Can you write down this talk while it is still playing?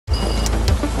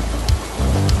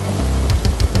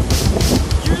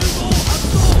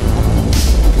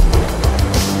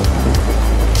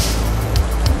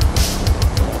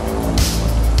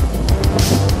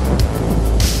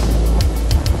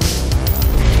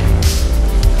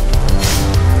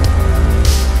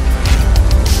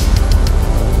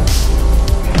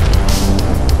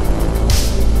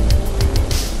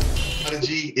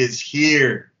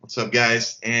here. What's up,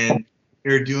 guys? And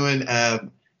we're doing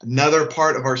another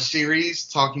part of our series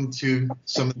talking to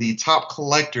some of the top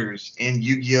collectors in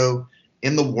Yu-Gi-Oh!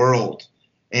 In the world.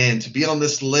 And to be on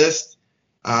this list,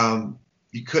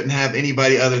 you couldn't have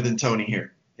anybody other than Tony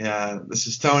here. This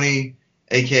is Tony,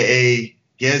 a.k.a.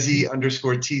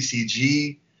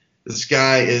 Ghezzi_TCG. This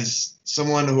guy is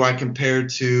someone who I compared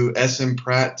to SM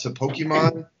Pratt to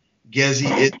Pokemon.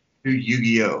 Ghezzi is to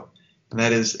Yu-Gi-Oh! And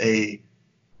that is a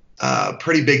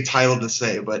pretty big title to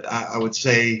say, but I would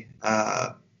say,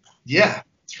 yeah,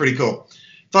 it's pretty cool.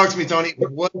 Talk to me, Tony.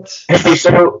 What? Hey,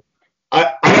 so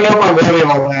I don't know if I'm ready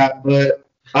all that, but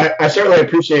I certainly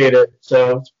appreciate it.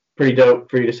 So it's pretty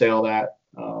dope for you to say all that.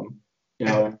 It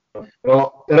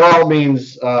all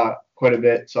means quite a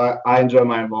bit. So I enjoy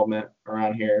my involvement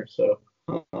around here. So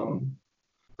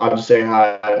I'll just say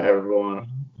hi to everyone.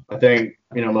 I think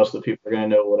most of the people are gonna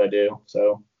know what I do.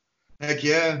 So heck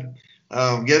yeah.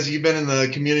 Ghezzi, you've been in the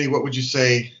community, what would you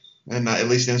say, and at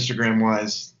least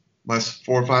Instagram-wise, last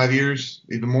 4 or 5 years,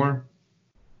 even more?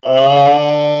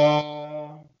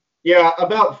 Yeah,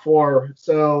 about 4.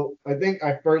 So I think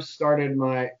I first started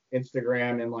my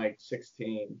Instagram in like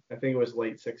 16. I think it was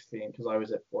late 16 because I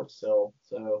was at Fort Sill.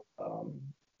 So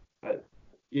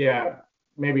yeah,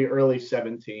 maybe early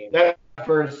 17. That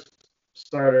first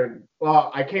started,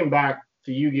 well, I came back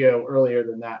to Yu-Gi-Oh! Earlier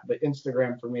than that, but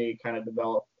Instagram for me kind of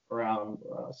developed around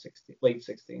 16, late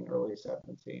 16, early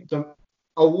 17. So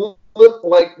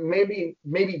like maybe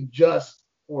just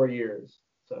 4 years.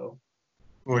 So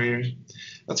 4 years.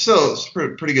 That's still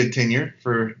pretty good tenure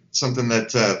for something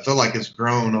that feel like has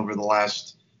grown over the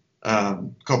last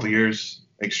couple years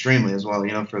extremely as well,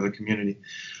 for the community.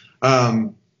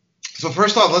 So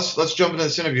first off, let's jump into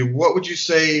this interview. What would you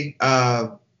say?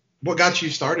 What got you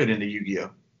started into Yu-Gi-Oh?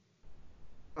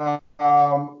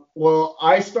 Well,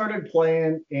 I started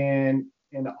playing in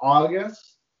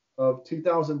August of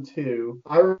 2002.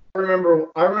 I remember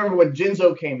when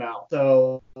Jinzo came out.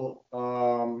 So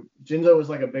Jinzo was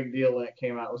like a big deal when it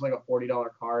came out. It was like a $40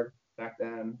 card back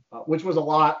then, which was a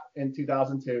lot in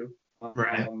 2002.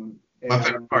 Right. My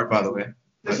favorite card, by the way.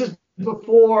 This is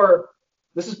before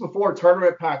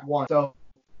Tournament Pack 1. So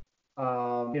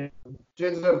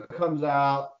Jinzo comes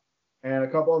out, and a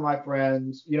couple of my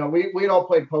friends, we'd all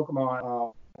played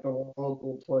Pokemon at the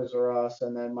local Toys R Us,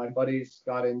 and then my buddies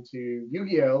got into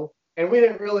Yu-Gi-Oh! And we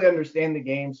didn't really understand the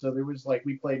game, so there was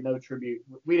we played no tribute.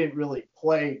 We didn't really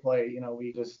play.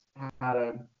 We just had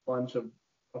a bunch of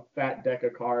a fat deck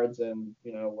of cards, and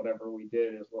whatever we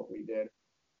did is what we did.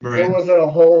 Right. There wasn't a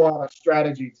whole lot of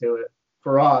strategy to it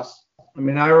for us. I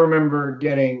mean, I remember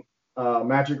getting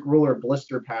Magic Ruler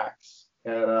blister packs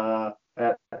at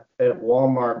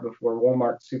Walmart before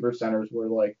Walmart Supercenters were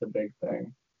like the big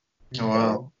thing. Oh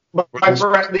wow! But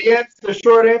the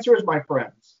short answer is my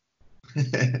friends.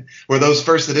 Were those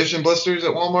first edition blisters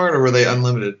at Walmart, or were they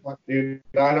unlimited? Dude,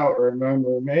 I don't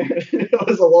remember, man. It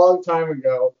was a long time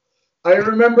ago. I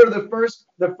remember the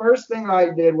first thing I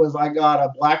did was I got a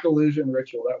Black Illusion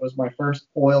Ritual. That was my first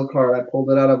foil card. I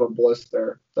pulled it out of a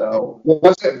blister. So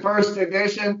was it first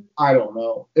edition? I don't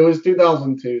know. It was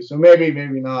 2002, so maybe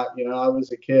not. I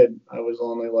was a kid. I was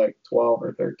only like 12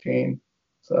 or 13.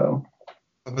 So.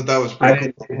 But that was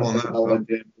pretty cool.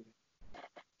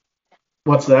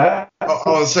 What's that? I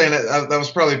was saying that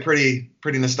was probably pretty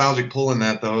nostalgic pulling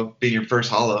that, though, being your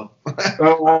first holo.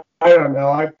 Well, I don't know.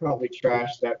 I probably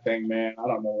trashed that thing, man. I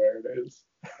don't know where it is.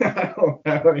 I don't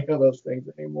have any of those things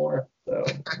anymore. So.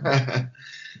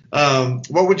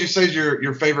 What would you say is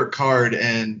your favorite card,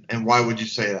 and why would you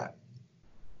say that?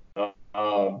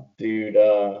 Dude,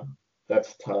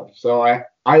 that's tough. So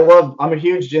I'm a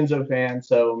huge Jinzo fan.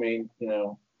 So I mean,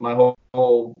 my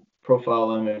whole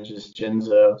profile image is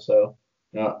Jinzo. So.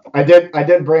 I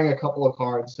did bring a couple of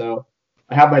cards, so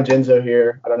I have my Jinzo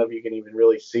here. I don't know if you can even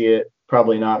really see it.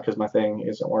 Probably not because my thing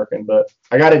isn't working, but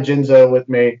I got a Jinzo with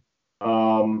me.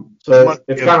 So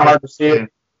it's kind of hard to see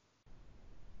it.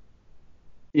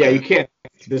 Yeah, you can't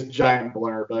see this giant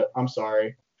blur, but I'm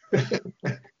sorry.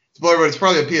 It's blur, but it's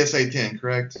probably a PSA 10,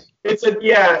 correct?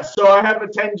 Yeah. So I have a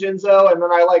 10 Jinzo, and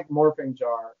then I like Morphing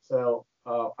Jar. So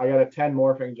I got a 10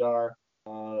 Morphing Jar.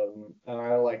 And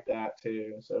I like that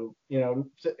too. So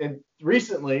and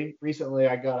recently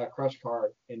I got a Crush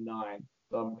card in 9,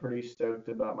 so I'm pretty stoked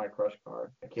about my Crush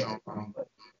card. I can't.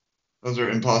 Those are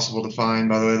impossible to find,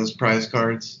 by the way. Those prize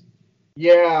cards.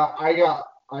 Yeah, I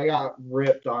got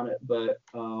ripped on it, but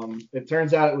it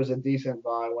turns out it was a decent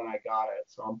buy when I got it.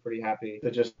 So I'm pretty happy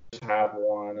to just have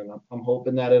one, and I'm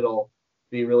hoping that it'll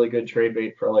be really good trade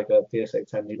bait for like a PSA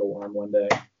 10 Needleworm one day.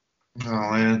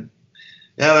 Oh man.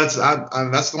 Yeah, that's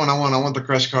the one I want. I want the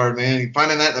Crush card, man.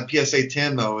 Finding that in the PSA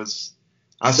 10 though is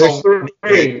I There's saw.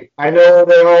 three. I know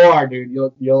they all are, dude.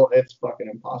 You'll. It's fucking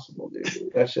impossible,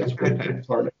 dude. That shit's it's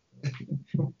hard.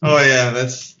 Oh yeah,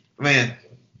 that's man,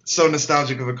 so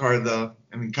nostalgic of a card though.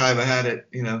 I mean, Kaiba had it.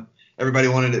 Everybody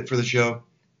wanted it for the show.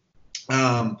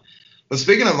 But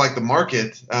speaking of like the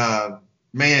market,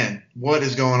 man, what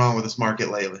is going on with this market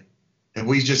lately? Have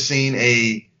we just seen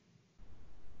a?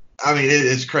 I mean,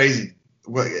 it's crazy.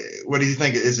 What do you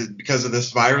think? Is it because of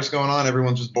this virus going on?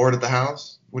 Everyone's just bored at the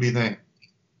house. What do you think?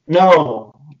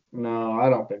 No, no, I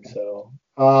don't think so.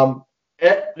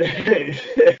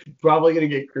 Probably gonna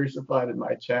get crucified in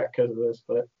my chat because of this,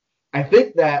 but I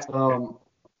think that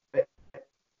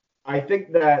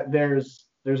there's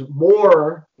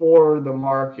more for the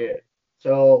market.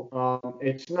 So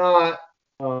it's not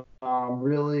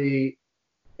really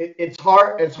it's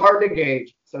hard to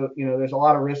gauge. So there's a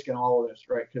lot of risk in all of this,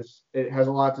 right? Because it has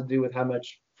a lot to do with how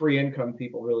much free income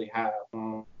people really have.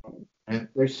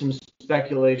 There's some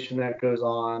speculation that goes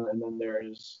on, and then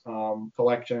there's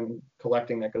collecting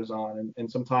that goes on,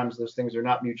 and sometimes those things are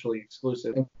not mutually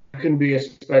exclusive. And you can be a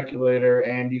speculator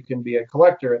and you can be a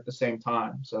collector at the same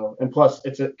time. So, and plus,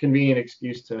 it's a convenient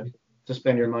excuse to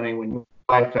spend your money when your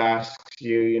wife asks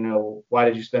you, why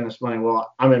did you spend this money?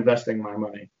 Well, I'm investing my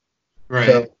money. Right.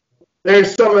 So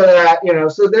there's some of that,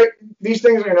 So these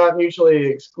things are not mutually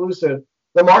exclusive.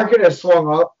 The market has swung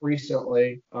up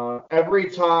recently. Every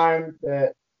time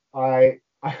that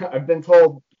I've been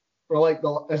told for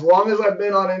as long as I've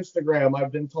been on Instagram,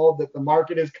 I've been told that the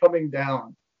market is coming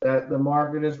down. That the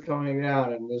market is coming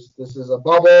down, and this is a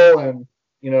bubble, and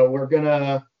we're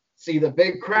gonna see the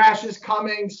big crash is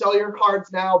coming. Sell your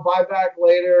cards now, buy back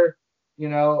later.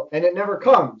 And it never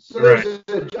comes. So there's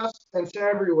adjustments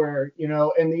everywhere,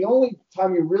 and the only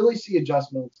time you really see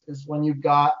adjustments is when you've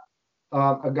got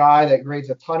a guy that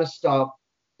grades a ton of stuff,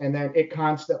 and then it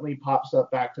constantly pops up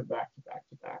back to back to back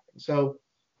to back. And so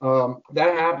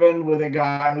that happened with a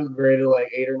guy who graded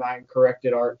like 8 or 9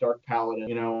 corrected art Dark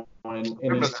Paladin, and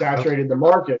it saturated the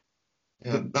market.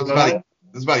 Yeah, that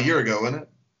was about a year ago, wasn't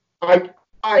it?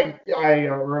 I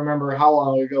remember how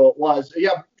long ago it was.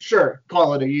 Yeah, sure,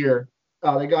 call it a year.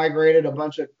 The guy graded a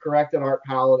bunch of corrected art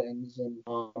paladins, and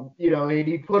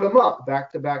he put them up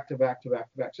back to back to back to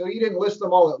back to back. So he didn't list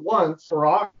them all at once for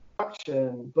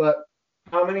auction, but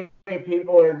how many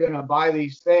people are going to buy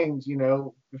these things?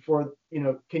 Before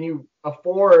can you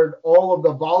afford all of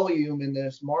the volume in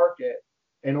this market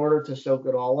in order to soak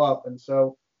it all up? And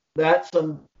so that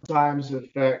sometimes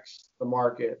affects the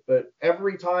market. But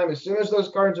every time, as soon as those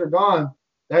cards are gone,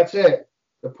 that's it.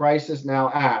 The price is now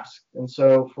asked. And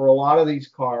so for a lot of these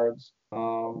cards,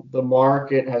 the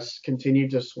market has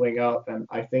continued to swing up. And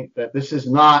I think that this is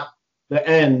not the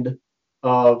end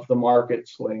of the market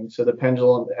swing. So the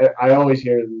pendulum, I always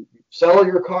hear, sell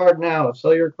your card now,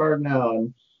 sell your card now.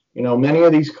 And, many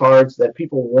of these cards that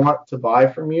people want to buy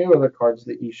from you are the cards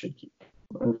that you should keep.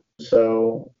 And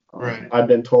so right. I've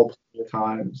been told plenty of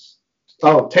times,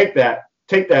 oh, take that.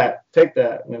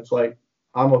 And it's like,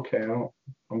 I'm okay.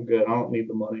 I'm good. I don't need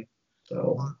the money.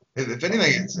 So if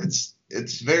anything,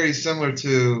 it's very similar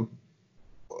to.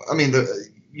 I mean,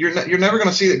 you're never going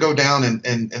to see it go down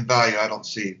in value. I don't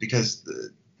see, because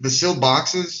the sealed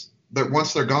boxes,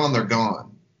 once they're gone, they're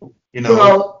gone.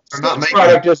 Well, they're not making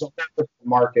product is a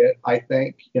market, I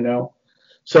think.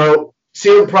 So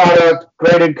sealed product,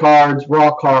 graded cards,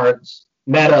 raw cards,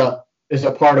 meta is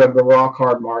a part of the raw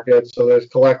card market. So there's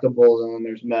collectibles and then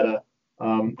there's meta.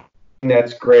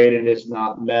 That's graded is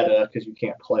not meta because you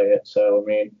can't play it. So,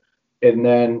 and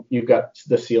then you've got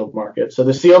the sealed market. So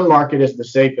the sealed market is the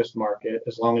safest market.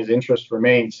 As long as interest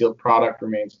remains, sealed product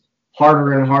remains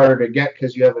harder and harder to get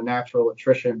because you have a natural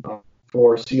attrition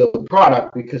for sealed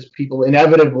product, because people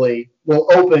inevitably will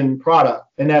open product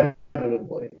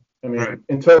inevitably. Right.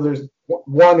 Until there's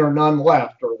one or none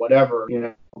left or whatever,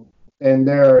 And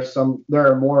there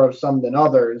are more of some than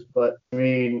others, but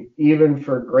even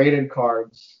for graded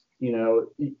cards,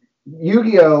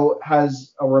 Yu-Gi-Oh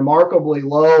has a remarkably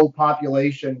low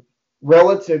population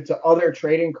relative to other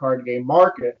trading card game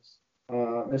markets,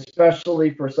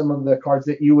 especially for some of the cards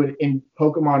that you would in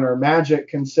Pokemon or Magic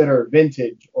consider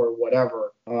vintage or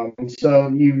whatever. And so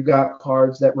you've got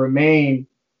cards that remain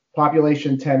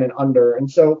population 10 and under. And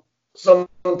so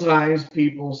sometimes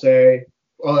people say,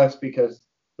 oh, that's because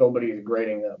nobody's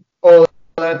grading them. Oh,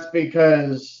 that's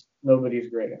because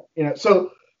nobody's grading them.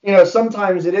 So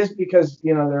sometimes it is because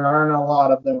there aren't a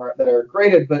lot of them that are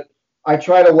graded, but I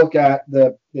try to look at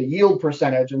the yield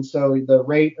percentage, and so the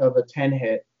rate of a 10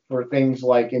 hit for things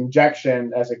like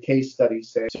injection as a case study.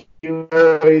 Say,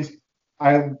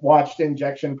 I've watched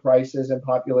injection prices and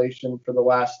population for the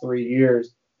last 3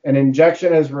 years, and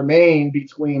injection has remained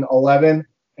between 11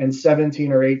 and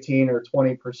 17 or 18 or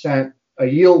 20% a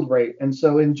yield rate. And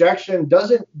so injection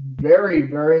doesn't vary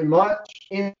very much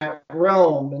in that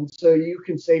realm. And so you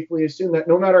can safely assume that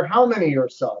no matter how many are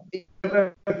sub,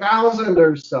 even 1,000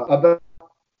 are sub, about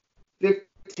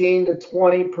 15 to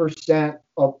 20%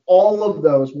 of all of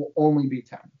those will only be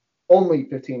 10. Only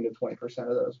 15 to 20%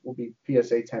 of those will be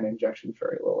PSA 10 injection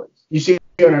fairy lilies. You see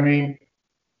what I mean?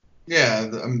 Yeah,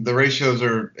 the ratios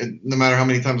are, no matter how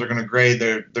many times they're going to grade,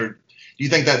 they're. Do you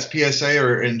think that's PSA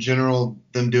or in general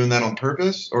them doing that on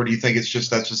purpose, or do you think that's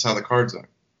just how the cards are?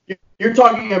 You're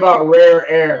talking about rare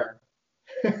air.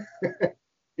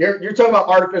 You're talking about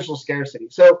artificial scarcity.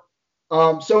 So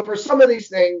for some of these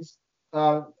things,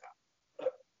 I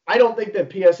don't think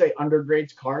that PSA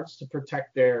undergrades cards to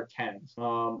protect their 10s.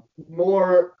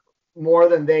 More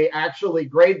than they actually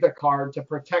grade the card to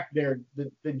protect the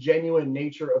genuine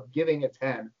nature of giving a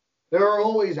 10. There are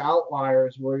always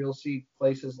outliers where you'll see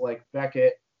places like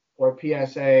Beckett or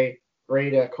PSA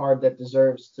grade a card that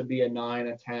deserves to be a 9,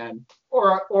 a 10,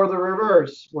 or the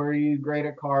reverse, where you grade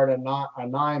a card a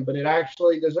 9, but it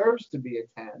actually deserves to be a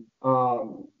 10.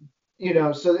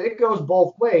 So it goes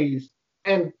both ways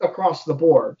and across the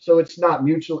board. So it's not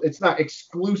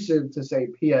exclusive to say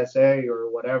PSA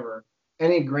or whatever.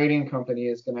 Any grading company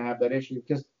is going to have that issue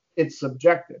because it's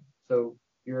subjective. So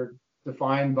you're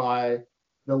defined by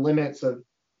the limits of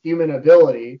human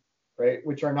ability, right,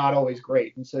 which are not always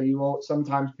great. And so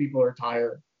sometimes people are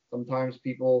tired. Sometimes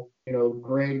people,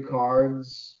 grade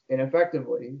cards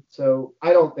ineffectively. So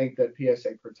I don't think that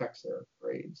PSA protects their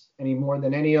grades any more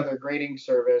than any other grading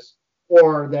service,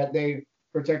 or that they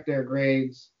protect their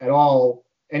grades at all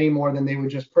any more than they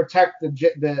would just protect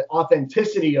the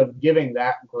authenticity of giving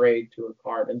that grade to a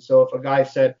card. And so if a guy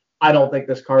said, I don't think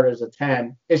this card is a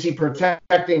 10, is he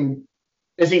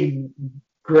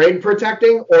grade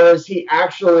protecting, or is he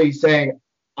actually saying,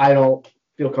 I don't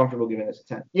feel comfortable giving this a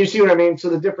 10? You see what I mean? So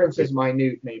the difference is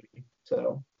minute, maybe.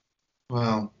 So.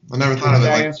 Wow, I never thought of it.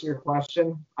 Does that answer your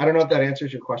question? I don't know if that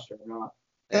answers your question or not.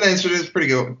 It answered it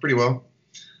pretty well.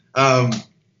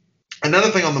 Another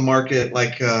thing on the market,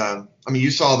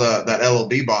 you saw that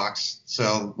LOB box.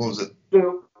 So what was it?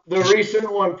 The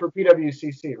recent one for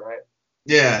PWCC, right?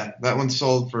 Yeah, that one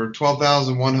sold for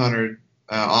 $12,100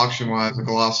 auction wise, a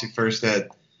glossy first ed.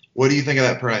 What do you think of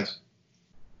that price?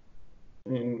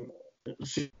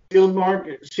 Sealed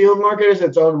market is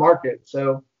its own market.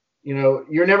 So,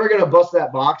 you're never going to bust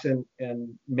that box and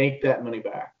make that money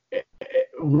back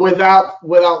without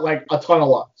like a ton of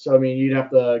luck. So, you'd have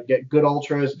to get good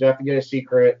ultras, you'd have to get a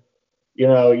secret,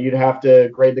 you'd have to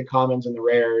grade the commons and the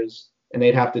rares, and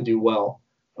they'd have to do well.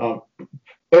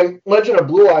 And Legend of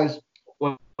Blue Eyes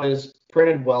was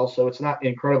printed well, so it's not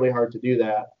incredibly hard to do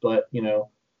that. But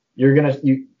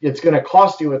it's gonna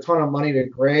cost you a ton of money to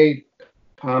grade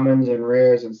commons and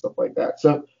rares and stuff like that.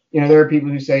 So there are people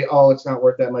who say, oh, it's not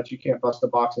worth that much, you can't bust a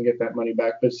box and get that money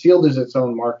back. But sealed is its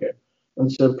own market,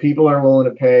 and so people are willing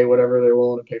to pay whatever they're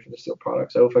willing to pay for the sealed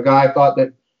product. So if a guy thought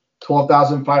that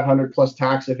 $12,500 plus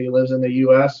tax if he lives in the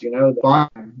U.S.,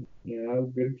 fine,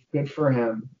 good for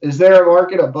him. Is there a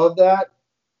market above that?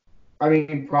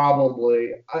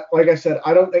 Probably. Like I said,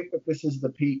 I don't think that this is the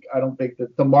peak. I don't think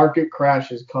that the market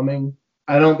crash is coming.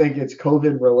 I don't think it's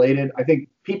COVID related. I think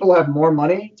people have more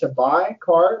money to buy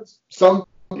cards. Some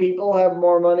people have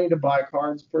more money to buy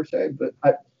cards per se, but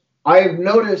I've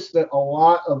noticed that a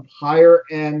lot of higher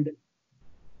end,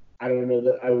 I don't know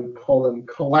that I would call them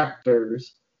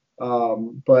collectors,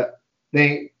 but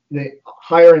they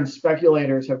higher end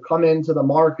speculators have come into the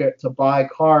market to buy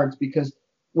cards, because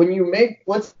when you make,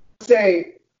 let's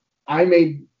say I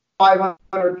made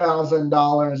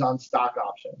 $500,000 on stock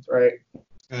options, right?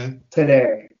 Okay.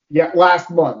 Today. Yeah,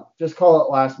 last month. Just call it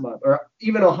last month, or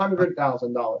even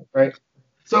 $100,000, right?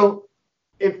 So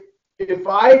if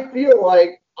I feel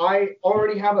like I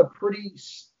already have a pretty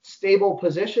stable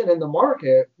position in the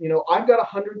market, I've got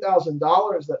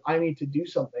 $100,000 that I need to do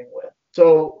something with.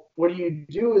 So what do you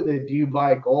do with it? Do you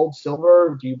buy gold,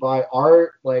 silver? Do you buy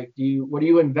art? What do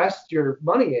you invest your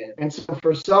money in? And so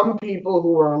for some people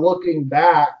who are looking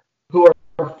back, who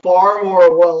are far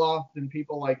more well off than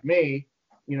people like me,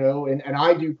 and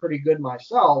I do pretty good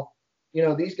myself,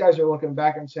 these guys are looking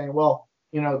back and saying, well,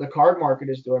 the card market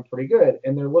is doing pretty good.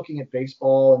 And they're looking at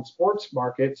baseball and sports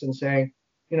markets and saying,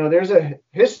 there's a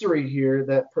history here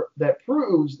that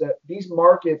proves that these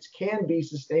markets can be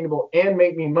sustainable and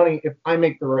make me money if I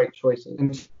make the right choices.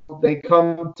 And so they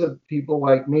come to people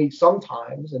like me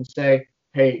sometimes and say,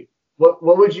 hey, what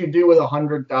would you do with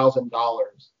 $100,000?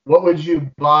 What would you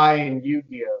buy in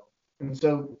Yu-Gi-Oh? And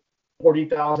so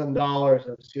 $40,000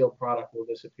 of sealed product will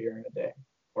disappear in a day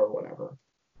or whatever.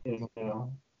 You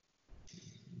know.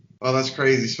 Well, that's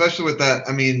crazy, especially with that.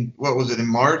 I mean, what was it in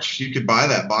March? You could buy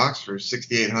that box for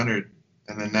 6,800,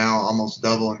 and then now almost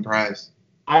double in price.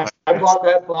 I bought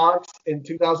that box in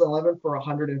 2011 for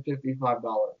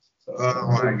 $155. So, oh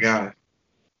my god,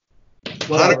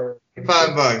 whatever.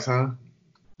 $155, huh?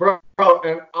 Bro,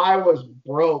 and I was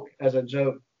broke as a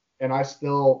joke, and I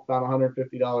still found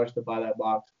 $150 to buy that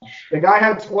box. The guy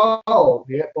had 12.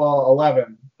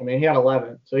 11. I mean, he had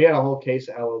 11, so he had a whole case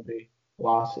of LOB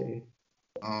Lossy.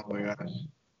 Oh my gosh.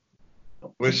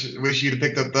 Wish you'd have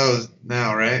picked up those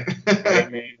now, right? Hey,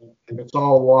 man, it's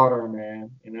all water, man.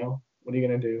 You know, what are you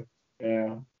gonna do?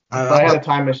 Yeah. I had a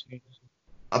time machine.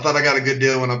 I thought I got a good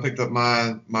deal when I picked up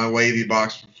my wavy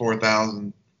box for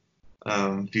 4,000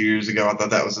 a few years ago. I thought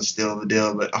that was a steal of the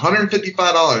deal, but $155.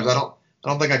 I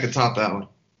don't think I could top that one.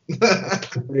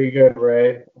 Pretty good,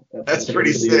 right? That's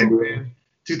pretty sick, man.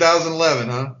 2011,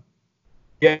 huh?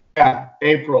 Yeah,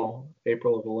 April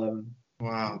of 11.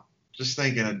 Wow. Just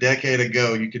thinking, a decade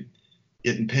ago, you could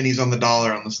getting pennies on the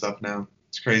dollar on the stuff now.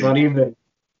 It's crazy. Not even.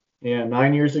 Yeah,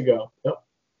 9 years ago. Yep,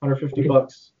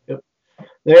 $150. Yep.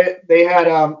 They had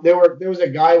there was a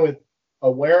guy with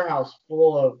a warehouse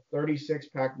full of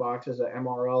 36-pack boxes of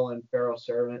MRL and Pharaoh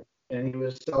Servant, and he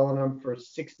was selling them for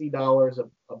 $60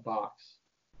 a box.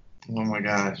 Oh my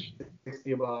gosh.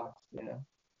 60 a box. Yeah.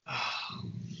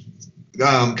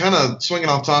 Kind of swinging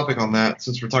off topic on that,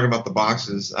 since we're talking about the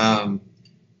boxes.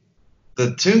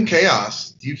 The Tune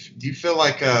Chaos. Do you feel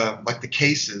like the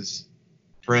cases,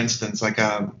 for instance? Like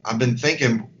I've been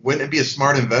thinking, wouldn't it be a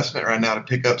smart investment right now to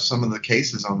pick up some of the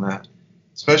cases on that,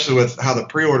 especially with how the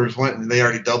pre-orders went and they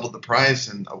already doubled the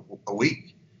price in a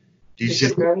week? Do you see?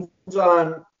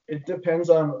 It depends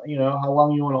on how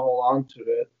long you want to hold on to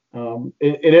it.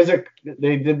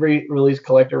 They did release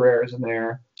collector rares in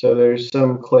there, so there's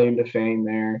some claim to fame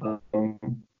there.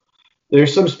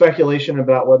 There's some speculation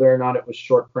about whether or not it was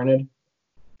short printed.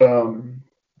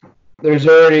 There's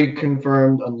already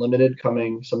confirmed Unlimited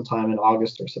coming sometime in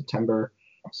August or September,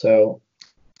 so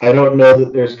I don't know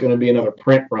that there's going to be another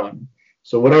print run.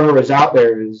 So whatever is out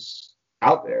there is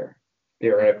out there,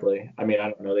 theoretically. I mean, I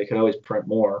don't know. They could always print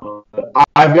more.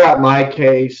 I've got my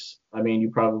case. I mean, you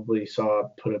probably saw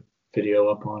put a video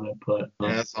up on it, but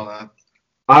Yeah, I saw that.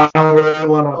 I don't really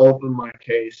want to open my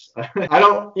case. I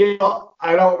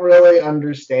don't really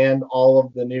understand all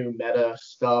of the new meta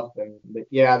stuff, and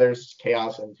yeah, there's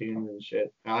chaos and tunes and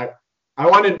shit. I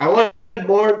wanted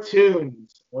more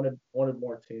tunes. Wanted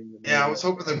more tunes. Yeah, I was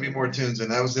hoping there'd be more tunes, and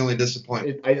that was the only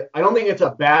disappointment. I don't think it's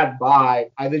a bad buy.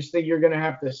 I just think you're gonna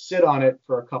have to sit on it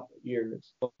for a couple of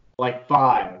years, like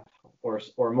 5 or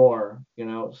more.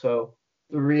 So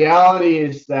the reality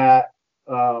is that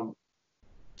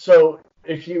so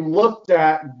if you looked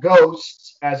at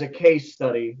Ghosts as a case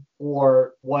study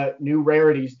for what new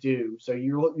rarities do, so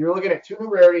you're looking at 2 new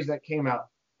rarities that came out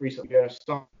recently. You got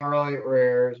Starlight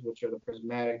Rares, which are the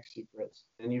prismatic secrets,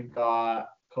 and you've got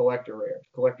collector rares.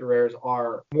 Collector rares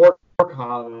are more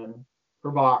common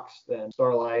per box than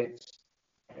Starlights,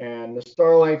 and the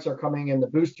Starlights are coming in the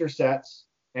booster sets,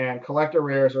 and collector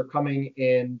rares are coming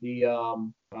in the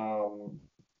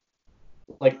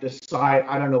like the side,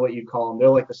 I don't know what you call them. They're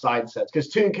like the side sets, because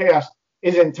Tune Chaos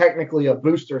isn't technically a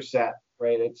booster set,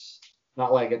 right? It's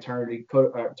not like Eternity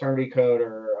Code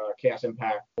or Chaos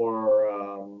Impact or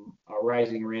a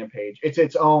Rising Rampage. It's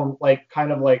its own, like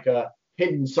kind of like a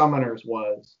Hidden Summoners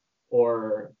was,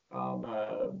 or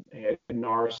an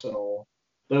Arsenal.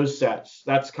 Those sets.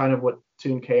 That's kind of what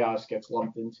Tune Chaos gets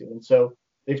lumped into, and so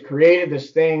they've created this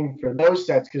thing for those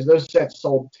sets because those sets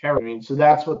sold terribly. I mean, so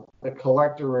that's what the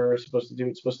collector rare is supposed to do.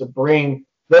 It's supposed to bring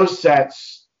those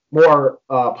sets more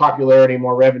popularity,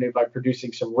 more revenue by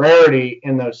producing some rarity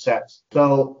in those sets.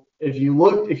 So if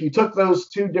you took those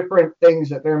 2 different things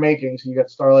that they're making, so you got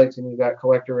Starlights and you got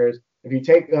collector rares, if you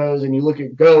take those and you look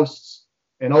at Ghosts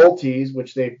and Ultis,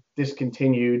 which they've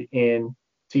discontinued in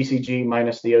TCG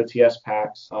minus the OTS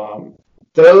packs,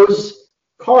 those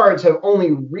cards have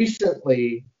only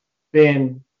recently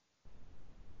been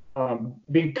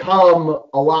become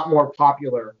a lot more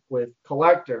popular with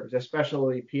collectors,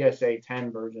 especially PSA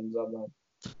 10 versions of them.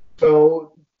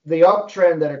 So the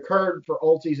uptrend that occurred for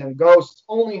Ultis and Ghosts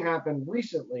only happened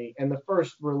recently, and the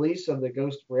first release of the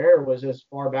Ghost Rare was as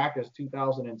far back as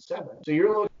 2007. So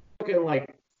you're looking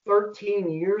like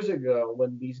 13 years ago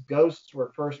when these Ghosts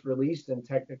were first released in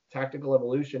Tactical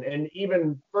Evolution, and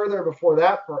even further before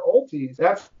that for Ultis.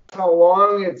 That's how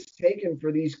long it's taken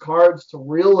for these cards to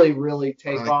really, really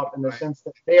take off, in the sense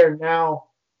that they are now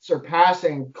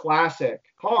surpassing classic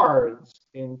cards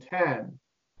in 10.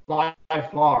 by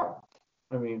far.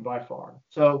 I mean, by far.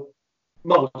 So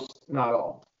most, not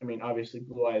all. I mean, obviously,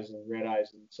 Blue Eyes and Red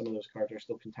Eyes and some of those cards are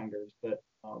still contenders. But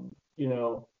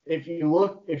if you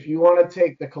want to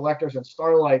take the collectors and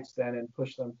Starlights then and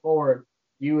push them forward,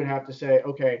 you would have to say,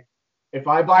 okay, if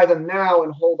I buy them now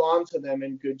and hold on to them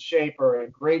in good shape or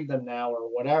grade them now or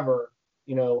whatever,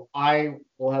 I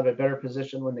will have a better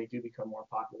position when they do become more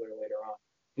popular later on.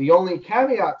 The only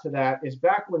caveat to that is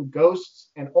back when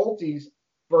Ghosts and Ultis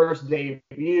first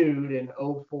debuted in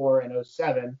 04 and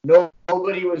 07,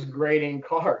 nobody was grading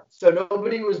cards. So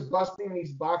nobody was busting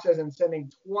these boxes and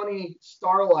sending 20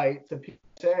 Starlight to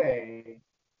PSA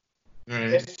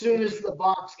as soon as the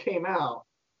box came out.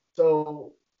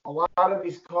 So a lot of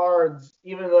these cards,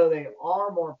 even though they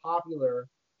are more popular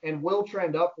and will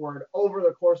trend upward over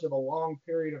the course of a long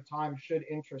period of time, should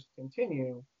interest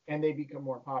continue and they become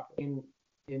more popular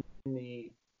in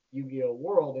the Yu-Gi-Oh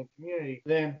world and community,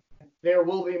 then there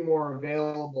will be more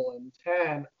available in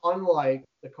 10, unlike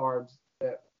the cards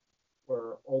that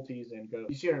were Ultis and Ghosts.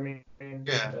 You see what I mean?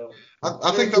 Yeah. So,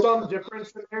 I think there's some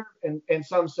difference in there and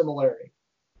some similarity.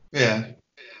 Yeah.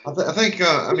 I think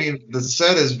I mean the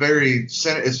set is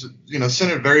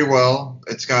centered very well.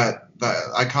 It's got the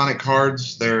iconic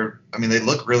cards. They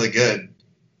look really good.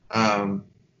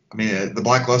 The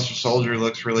Black Luster Soldier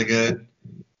looks really good.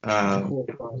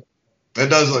 Cool. It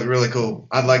does look really cool.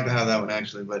 I'd like to have that one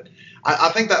actually, but I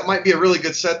think that might be a really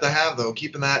good set to have though.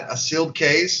 Keeping that a sealed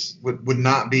case would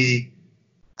not be.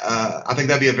 I think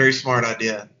that'd be a very smart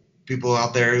idea. People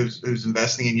out there who's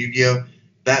investing in Yu-Gi-Oh,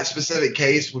 that specific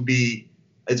case would be.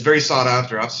 It's very sought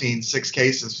after. I've seen 6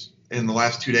 cases in the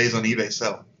last 2 days on eBay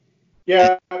sell.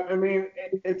 Yeah, I mean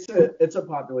it's a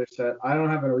popular set. I don't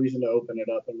have a reason to open it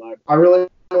up in my. I really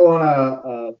want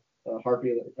a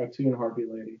Toon Harpy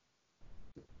Lady.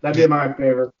 That'd be my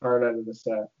favorite card out of the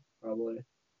set, probably.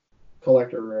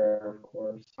 Collector rare, of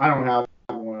course. I don't have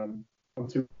one. I'm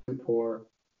too poor.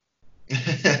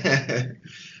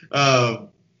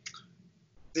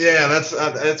 Yeah,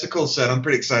 that's a cool set. I'm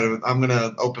pretty excited. I'm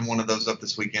gonna open one of those up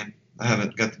this weekend. I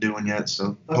haven't got to do one yet,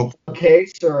 so a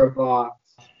case or a box.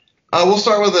 We'll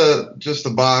start with just a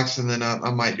box, and then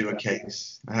I might do a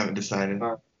case. I haven't decided.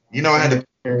 I had to.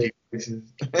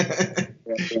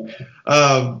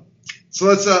 So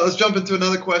let's jump into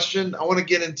another question. I want to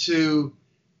get into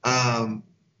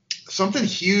something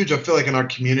huge. I feel like in our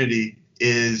community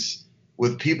is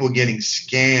with people getting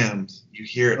scammed. You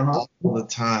hear it all the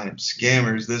time.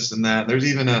 Scammers, this and that. There's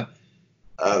even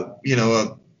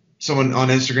someone on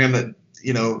Instagram that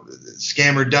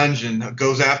Scammer Dungeon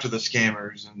goes after the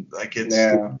scammers, and like Is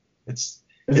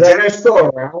that guy still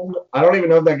around? I don't even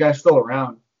know if that guy's still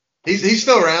around. He's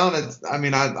still around.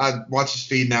 I watch his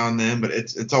feed now and then, but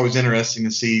it's always interesting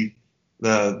to see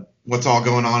what's all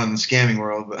going on in the scamming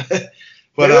world.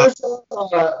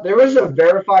 There was a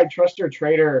verified truster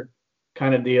trader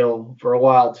kind of deal for a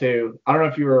while too. I don't know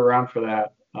if you were around for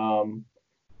that.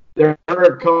 There were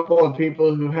a couple of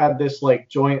people who had this like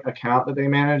joint account that they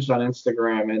managed on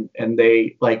Instagram, and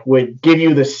they like would give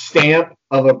you the stamp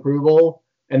of approval,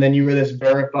 and then you were this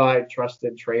verified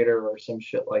trusted trader or some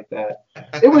shit like that.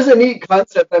 It was a neat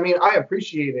concept. I mean, I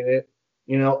appreciated it.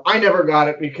 I never got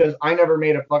it because I never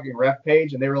made a fucking ref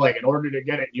page, and they were like, in order to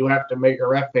get it, you have to make a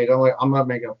ref page. I'm like, I'm not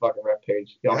making a fucking ref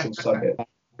page. Y'all can suck it.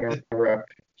 I'm a ref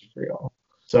page for y'all.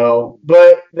 So,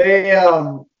 but they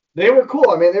were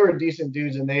cool. I mean, they were decent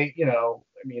dudes, and they,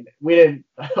 we didn't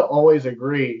always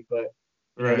agree, but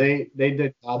they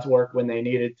did God's work when they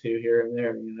needed to here and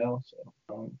there,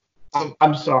 So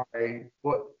I'm sorry.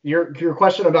 What your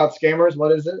question about scammers?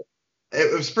 What is it?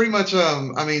 It was pretty much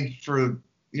for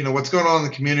what's going on in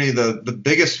the community. The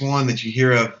biggest one that you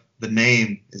hear of the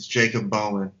name is Jacob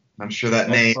Bowen. I'm sure that's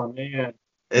name. My man.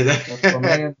 That's my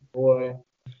man, boy.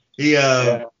 He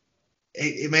has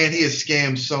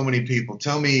scammed so many people.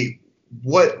 Tell me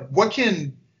what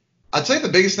can I'd say the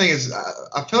biggest thing is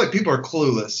I feel like people are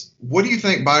clueless. What do you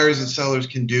think buyers and sellers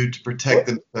can do to protect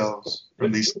themselves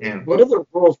from these scams? What are the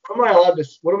rules? What am I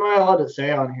allowed to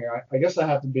say on here? I guess I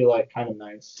have to be like kind of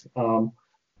nice.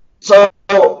 So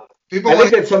people I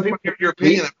think that some people give your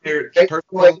opinion.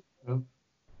 Like,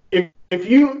 if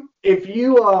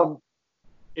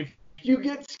you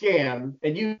get scammed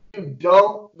and you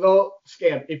don't go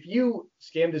scam,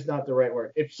 scammed is not the right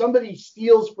word. If somebody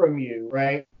steals from you,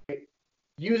 right,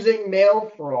 using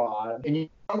mail fraud, and you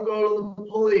don't go to the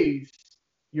police,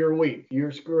 you're weak.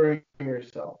 You're screwing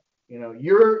yourself.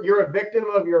 You're a victim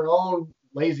of your own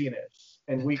laziness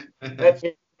and weak. Those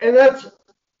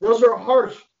are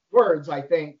harsh words. I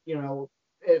think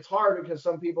it's hard because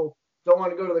some people don't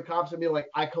want to go to the cops and be like,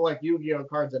 I collect Yu-Gi-Oh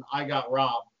cards and I got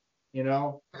robbed. You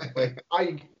know, like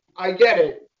I get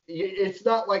it. It's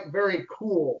not like very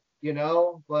cool, you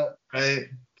know, but Right.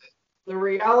 the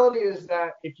reality is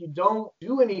that if you don't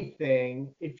do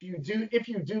anything, if you do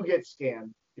get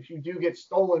scammed, if you do get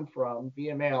stolen from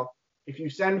via mail, if you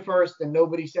send first and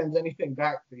nobody sends anything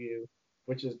back to you,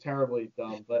 which is terribly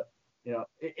dumb, but you know,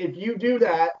 if you do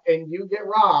that and you get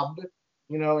robbed,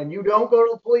 you know, and you don't go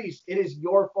to the police, it is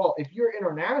your fault. If you're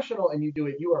international and you do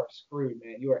it, you are screwed,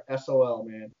 man. You are SOL,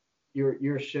 man.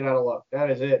 You're shit out of luck. That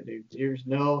is it, dude. There's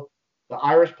no the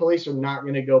Irish police are not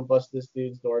going to go bust this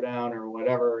dude's door down or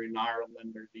whatever in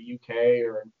Ireland or the UK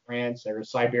or in France or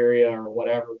Siberia or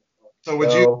whatever. So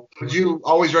So, would you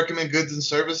always recommend goods and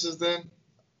services then?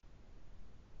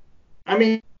 I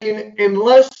mean,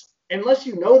 unless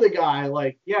you know the guy,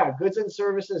 like, yeah, goods and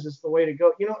services is the way to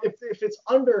go. You know, if it's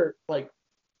under like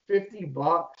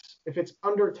 $50, if it's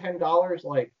under $10,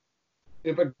 like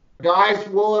if a guy's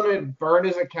willing to burn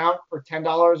his account for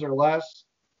 $10 or less,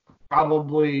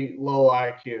 probably low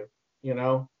IQ, you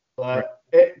know. Right.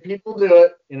 But people do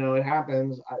it, you know. It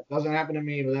happens. It doesn't happen to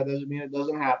me, but that doesn't mean it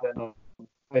doesn't happen.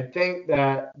 I think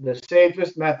that the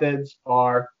safest methods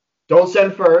are don't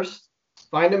send first,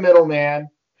 find a middleman,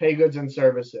 pay goods and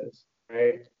services,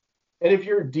 right? And if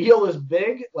your deal is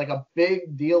big, like a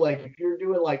big deal, like if you're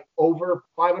doing like over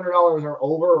 $500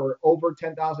 or over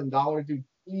 $10,000, dude,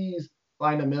 please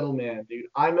find a middleman, dude.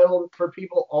 I middle for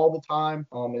people all the time.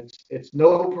 It's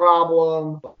no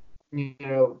problem. You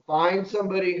know, find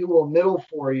somebody who will middle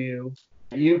for you.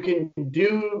 You can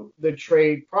do the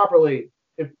trade properly.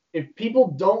 If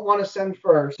people don't want to send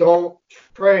first, don't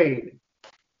trade.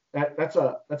 That's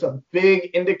a big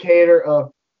indicator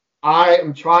of I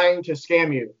am trying to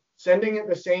scam you. Sending at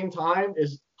the same time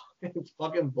is it's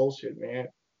fucking bullshit, man.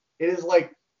 It is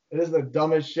the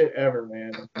dumbest shit ever,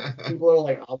 man. People are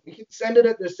like, oh, we can send it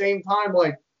at the same time.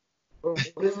 Like, what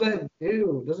does that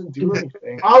do? It doesn't do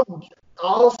anything.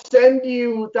 I'll send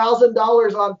you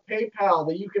 $1,000 on PayPal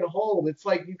that you can hold. It's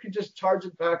like you can just charge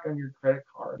it back on your credit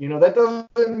card. You know, that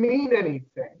doesn't mean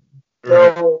anything.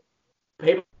 Right. So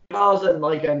PayPal's in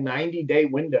like a 90-day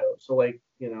window. So like,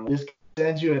 you know, this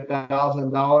sends you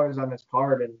 $1,000 on his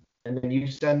card and then you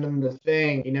send him the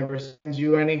thing. He never sends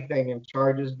you anything and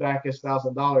charges back his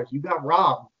 $1,000. You got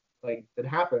robbed. Like it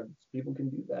happens. People can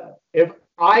do that. If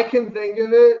I can think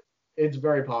of it, it's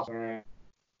very possible.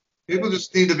 People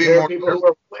just need to be There are more people who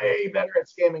are way better at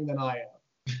scamming than I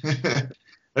careful.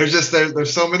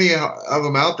 There's so many of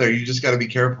them out there. You just got to be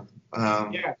careful.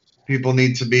 Yeah. People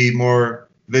need to be more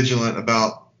vigilant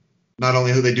about not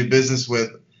only who they do business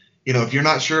with. You know, if you're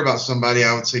not sure about somebody,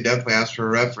 I would say definitely ask for a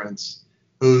reference.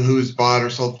 Who's bought or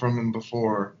sold from them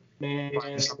before? Man,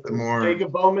 Find something more.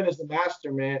 Jacob Bowman is the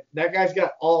master, man. That guy's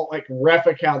got all like ref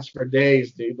accounts for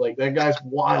days, dude. Like that guy's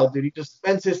wild, dude. He just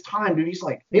spends his time, dude. He's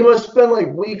like, he must spend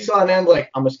like weeks on end. Like,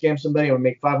 I'm gonna scam somebody. I'm gonna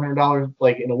make $500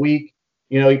 like in a week.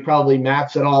 You know, he probably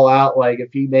maps it all out. Like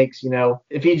if he makes, you know,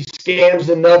 if he scams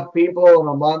enough people in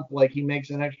a month, like he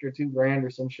makes an extra $2,000 or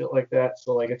some shit like that.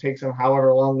 So like it takes him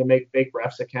however long to make fake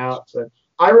refs accounts. And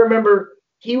I remember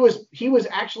he was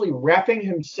actually refing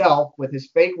himself with his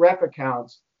fake ref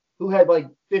accounts who had like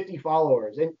 50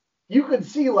 followers. And you could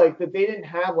see like that they didn't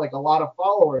have like a lot of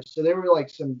followers. So there were like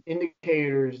some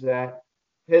indicators that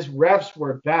his refs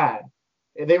were bad.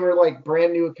 They were like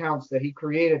brand new accounts that he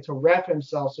created to ref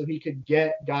himself so he could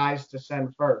get guys to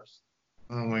send first.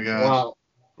 Oh my gosh. Wow.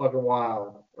 Fucking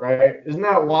wild. Right? Isn't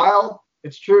that wild?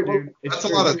 It's true, dude. It's That's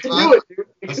true. a lot You of can time. do it, dude.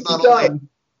 It That's can be done.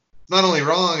 not only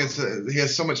wrong. He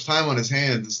has so much time on his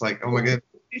hands. It's like, oh my god.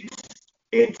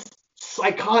 It's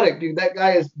psychotic, dude. That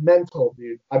guy is mental,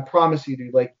 dude. I promise you,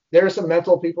 dude. Like, there are some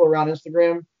mental people around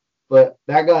Instagram, but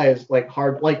that guy is like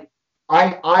hard. Like,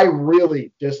 I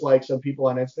really dislike some people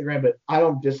on Instagram, but I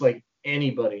don't dislike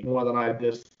anybody more than I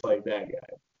dislike that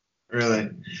guy. Really?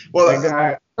 Well, go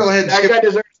ahead. That guy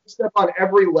deserves to step on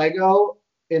every Lego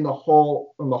in the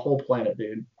whole planet,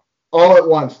 dude. All at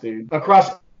once, dude.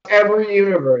 Across every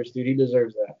universe, dude. He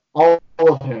deserves that. All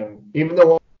of him, even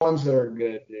the ones that are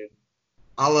good, dude.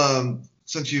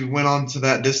 Since you went on to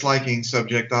that disliking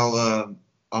subject, I'll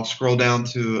scroll down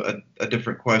to a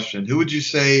different question. Who would you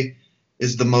say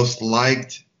is the most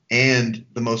liked and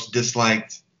the most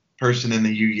disliked person in the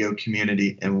Yu-Gi-Oh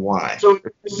community, and why? So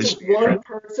is this one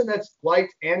person that's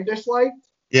liked and disliked?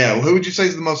 Yeah, well, who would you say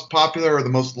is the most popular or the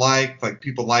most liked? Like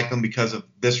people like them because of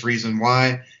this reason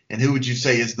why, and who would you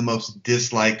say is the most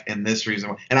disliked and this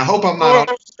reason why? And I hope I'm not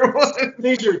on one.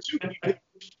 These are two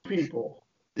people.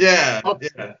 Yeah, okay.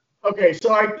 Yeah. Okay,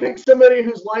 so I picked somebody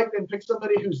who's liked and picked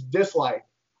somebody who's disliked.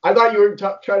 I thought you were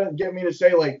trying to get me to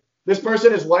say like this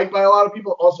person is liked by a lot of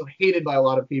people, also hated by a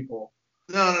lot of people.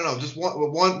 No. Just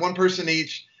one person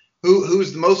each.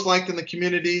 Who's the most liked in the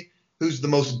community? Who's the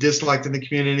most disliked in the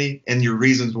community? And your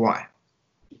reasons why.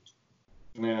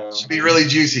 Yeah. Should be really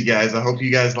juicy, guys. I hope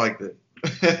you guys liked it.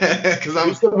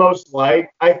 Who's the most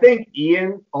liked? I think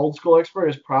Ian, Old School Expert,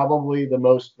 is probably the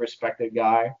most respected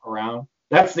guy around.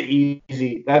 That's the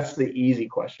easy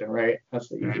question, right? That's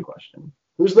the easy question.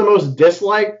 Who's the most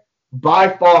disliked? By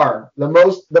far,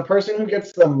 the person who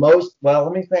gets the most. Well,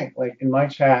 let me think. Like in my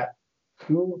chat,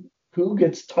 who do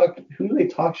they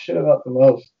talk shit about the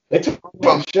most? They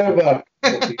talk shit about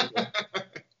people.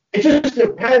 It just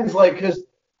depends, like, because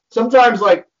sometimes,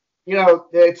 like,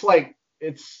 it's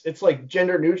like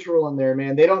gender neutral in there,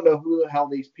 man. They don't know who the hell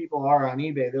these people are on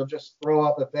eBay. They'll just throw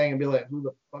up a thing and be like, "Who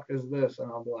the fuck is this?" And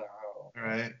I'll be like, "Oh,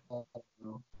 right." I don't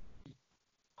know.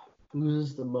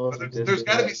 Who's the most? There's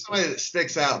got to be somebody that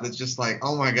sticks out that's just like,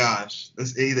 oh my gosh,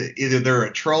 this either they're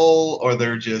a troll or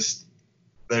they're just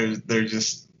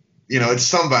it's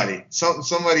somebody.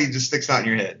 Somebody just sticks out in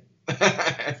your head.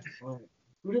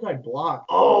 Who did I block?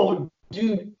 Oh,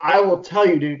 dude, I will tell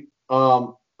you, dude.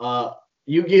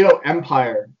 Yu-Gi-Oh!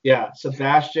 Empire. Yeah,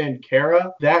 Sebastian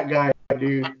Kara. That guy,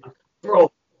 dude. Bro,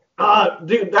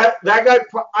 dude, that guy,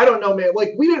 I don't know, man.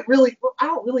 Like, I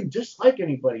don't really dislike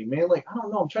anybody, man. Like, I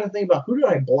don't know. I'm trying to think about who did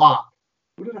I block?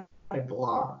 I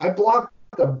blocked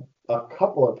a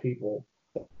couple of people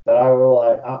that I were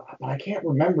like, I can't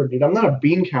remember, dude. I'm not a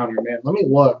bean counter, man. Let me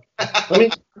look.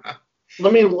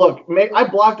 Let me look. I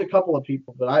blocked a couple of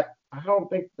people, but I don't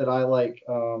think that I like.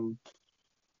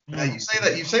 You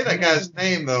say that guy's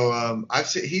name though.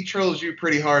 He trolls you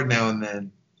pretty hard now and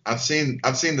then. I've seen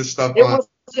the stuff. It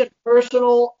wasn't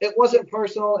personal. It wasn't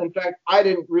personal. In fact, I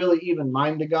didn't really even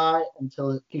mind the guy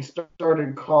until he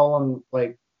started calling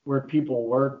like where people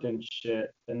worked and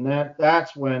shit, and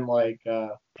that's when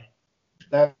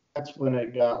that's when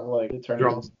it got like it turned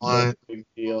into a big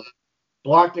deal.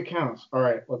 Blocked accounts. All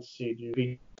right, let's see,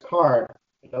 dude. Card.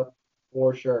 Yep,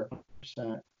 for sure.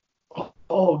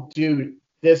 Oh, dude,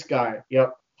 this guy.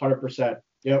 Yep, 100%.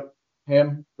 Yep,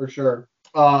 him for sure.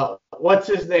 What's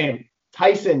his name?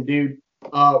 Tyson, dude.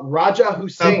 Raja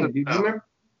Hussein. Do you remember?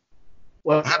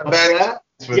 What's that?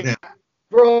 With him.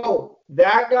 Bro,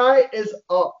 that guy is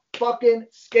a fucking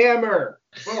scammer.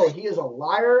 Bro, he is a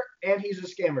liar and he's a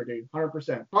scammer, dude.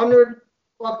 100%.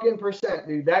 100%,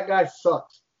 dude. That guy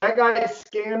sucks. That guy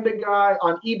scammed a guy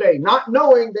on eBay, not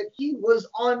knowing that he was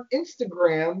on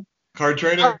Instagram. Card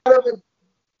Trader? Out of a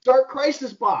Dark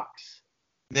Crisis box.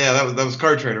 Yeah, that was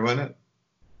Card Trader, wasn't it?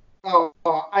 Oh,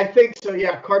 I think so.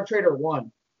 Yeah, Card Trader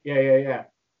 1. Yeah.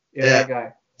 That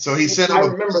guy. So he sent him. I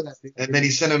remember that. And then he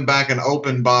sent him back an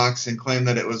open box and claimed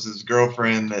that it was his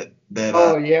girlfriend that.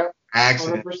 Oh yeah.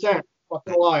 Accident. 100%.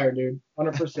 Fucking liar, dude.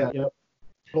 100%. Yep.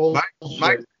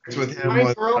 My with him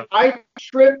was. I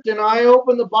tripped and I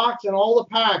opened the box and all the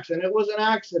packs and it was an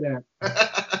accident.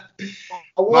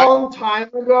 A long time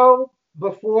ago,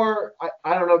 before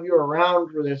I don't know if you were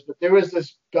around for this, but there was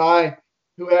this guy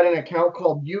who had an account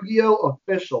called Yugioh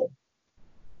Official.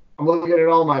 I'm looking at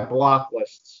all my block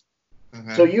lists.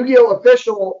 Okay. So Yugioh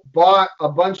Official bought a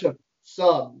bunch of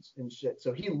subs and shit.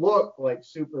 So he looked like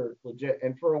super legit.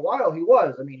 And for a while he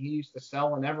was. I mean, he used to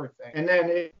sell and everything. And then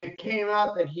it came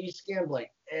out that he scammed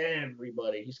like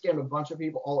everybody. He scammed a bunch of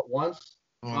people all at once.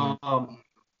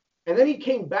 And then he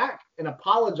came back and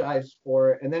apologized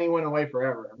for it. And then he went away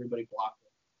forever. Everybody blocked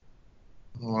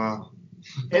him. Wow.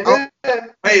 And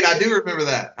then, wait, I do remember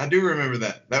that.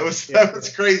 That was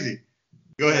crazy.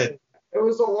 Go ahead. That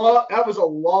was a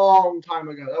long time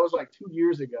ago. That was like 2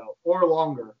 years ago or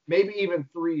longer, maybe even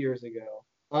 3 years ago.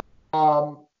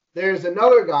 There's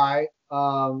another guy,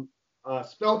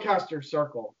 Spellcaster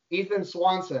Circle, Ethan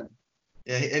Swanson.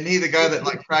 Yeah, and he the guy that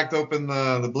like cracked open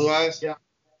the blue eyes? Yeah.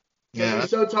 He's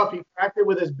so tough. He cracked it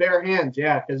with his bare hands.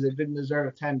 Yeah, because it didn't deserve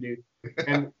a 10, dude.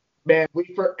 And man,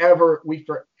 we forever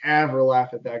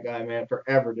laugh at that guy, man.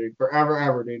 Forever, dude.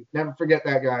 Forever, dude. Never forget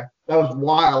that guy. That was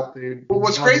wild, dude. Well,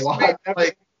 what's crazy,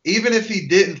 like, even if he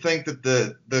didn't think that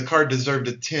the card deserved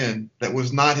a 10, that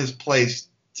was not his place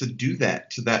to do that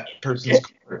to that person's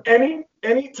card.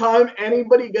 Anytime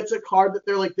anybody gets a card that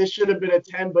they're like, this should have been a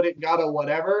 10, but it got a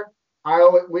whatever,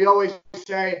 we always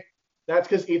say, that's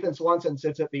because Ethan Swanson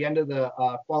sits at the end of the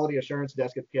quality assurance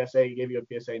desk at PSA. He gave you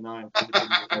a PSA 9.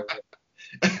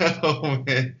 Oh,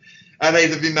 man. I'd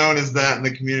hate to be known as that in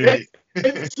the community.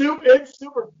 It's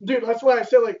super. Dude, that's why I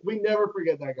say, like, we never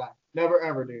forget that guy. Never,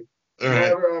 ever, dude. All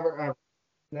right.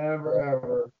 Never,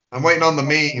 ever. I'm waiting on the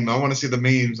meme. I want to see the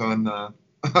memes on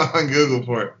Google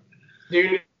for it.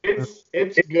 Dude, it's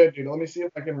good, dude. Let me see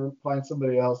if I can find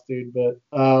somebody else, dude. But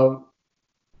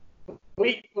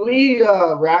we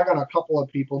rag on a couple of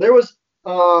people. There was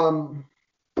Um,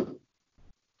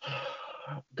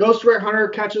 Ghost Rare Hunter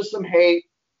catches some hate,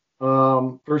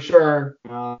 for sure.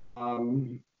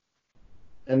 And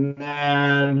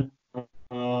then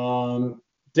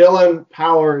Dylan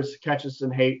Powers catches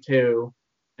some hate too.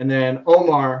 And then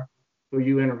Omar, who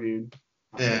you interviewed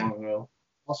not so long ago,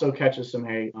 also catches some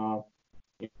hate.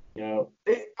 You know,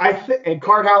 I think, and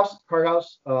Cardhouse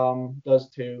does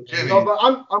too. So, but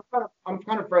I'm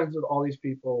kind of friends with all these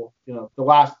people. You know, the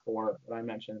last four that I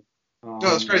mentioned. No,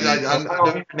 that's crazy. I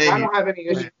don't have any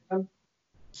issues with them.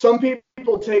 Some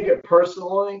people take it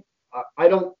personally. I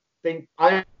don't think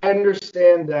I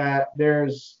understand that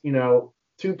there's, you know,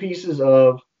 two pieces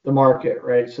of the market,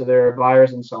 right? So there are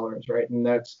buyers and sellers, right? And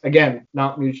that's, again,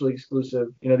 not mutually exclusive.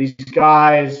 You know, these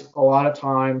guys a lot of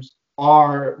times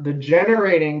are the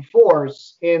generating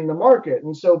force in the market.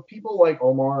 And so people like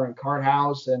Omar and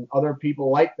Cardhouse and other people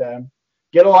like them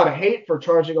get a lot of hate for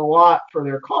charging a lot for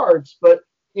their cards. But,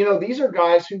 you know, these are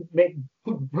guys who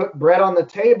put bread on the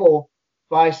table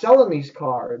by selling these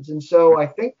cards. And so I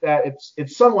think that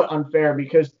it's somewhat unfair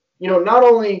because, you know, not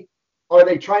only are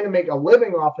they trying to make a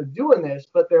living off of doing this,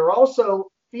 but they're also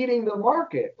feeding the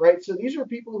market, right? So these are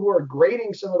people who are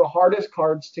grading some of the hardest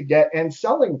cards to get and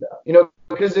selling them, you know,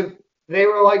 because if they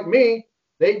were like me,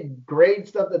 they'd grade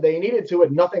stuff that they needed to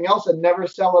with nothing else and never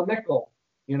sell a nickel,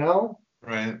 you know?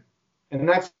 Right. And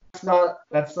that's not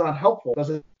helpful. It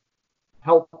doesn't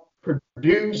help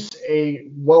produce a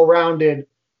well-rounded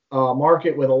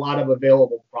market with a lot of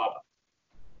available product.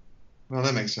 Well,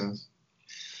 that makes sense.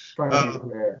 Trying to be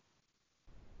fair.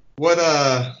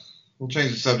 We'll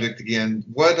change the subject again.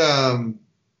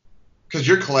 Because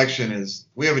your collection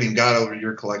we haven't even got over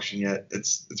your collection yet.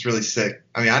 It's really sick.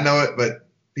 I mean, I know it, but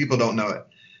people don't know it.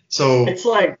 So it's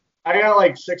like, I got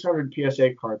like 600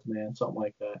 PSA cards, man, something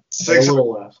like that. 600, a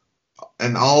little less.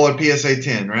 And all are PSA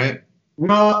 10, right?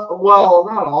 No, well,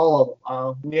 not all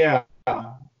of them. Yeah,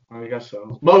 I guess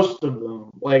so. Most of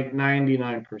them, like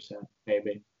 99%,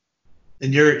 maybe.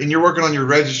 And you're working on your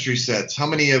registry sets. How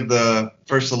many of the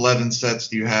first 11 sets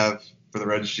do you have for the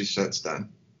registry sets done?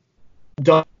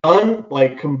 Done,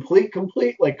 like complete,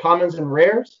 like commons and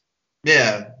rares?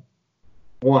 Yeah.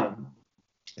 One.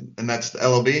 And that's the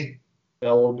LOB?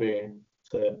 LOB.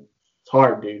 It's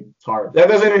hard, dude. It's hard. That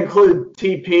doesn't include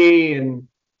TP and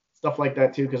stuff like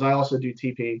that too, because I also do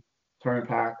TP tournament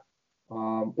pack,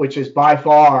 which is by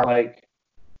far like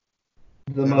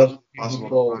the most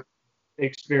beautiful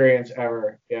experience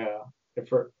ever. Yeah. If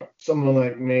for someone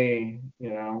like me,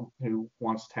 you know, who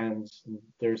wants tens, and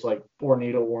there's like 4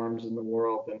 needle worms in the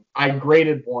world, and I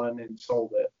graded one and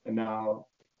sold it, and now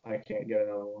I can't get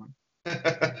another one.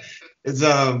 It's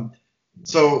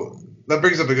so that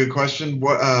brings up a good question.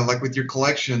 What like with your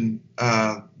collection,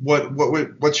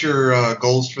 what's your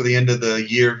goals for the end of the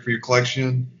year for your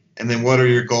collection, and then what are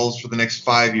your goals for the next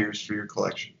 5 years for your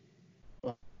collection?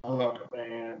 Oh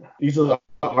man, these are the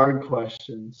hard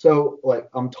questions. So like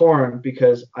I'm torn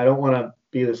because I don't want to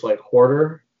be this like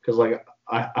hoarder because like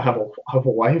I have a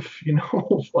wife, you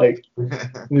know, like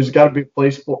there's got to be a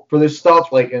place for this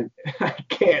stuff. Like, and I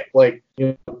can't like,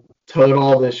 you know, tote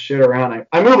all this shit around.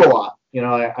 I move a lot, you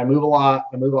know, I move a lot,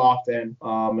 I move often.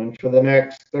 And for the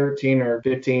next 13 or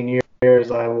 15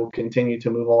 years, I will continue to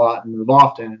move a lot and move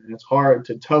often. And it's hard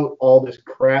to tote all this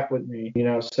crap with me, you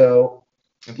know. So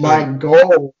my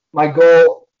goal,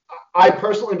 I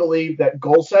personally believe that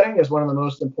goal setting is one of the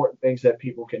most important things that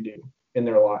people can do in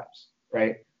their lives,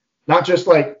 right? Not just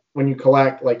like when you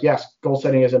collect, like, yes, goal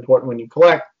setting is important when you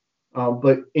collect,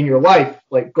 but in your life,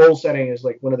 like goal setting is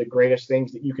like one of the greatest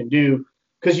things that you can do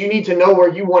because you need to know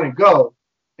where you want to go.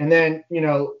 And then, you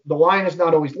know, the line is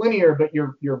not always linear, but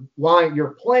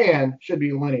your plan should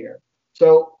be linear.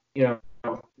 So, you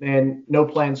know, and no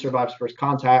plan survives first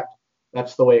contact.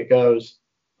 That's the way it goes.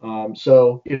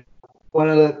 So you know, one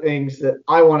of the things that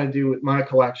I want to do with my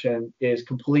collection is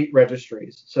complete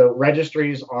registries. So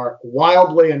registries are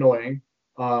wildly annoying,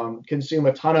 consume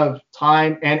a ton of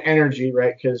time and energy,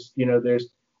 right? Because, you know, there's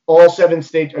all 7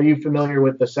 stages. Are you familiar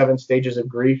with the 7 stages of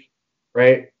grief,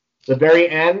 right? The very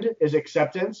end is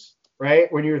acceptance, right?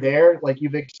 When you're there, like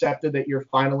you've accepted that you're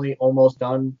finally almost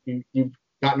done. You've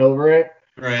gotten over it.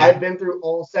 Right. I've been through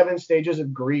all 7 stages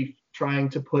of grief trying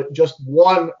to put just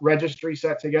one registry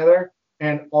set together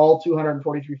and all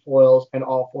 243 foils and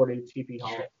all 40 TP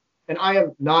hollows. And I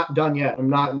am not done yet.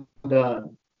 I'm not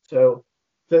done. So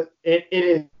it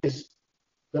is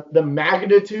the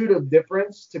magnitude of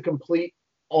difference to complete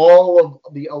all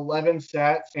of the 11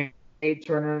 sets and 8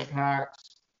 tournament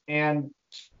packs and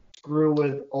screw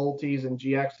with ultis and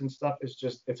GX and stuff is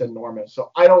just, it's enormous.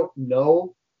 So I don't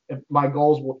know if my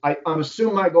goals will, I'm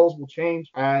assuming my goals will change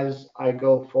as I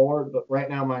go forward. But right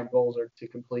now, my goals are to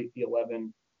complete the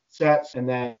 11 sets and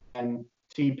then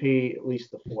TP at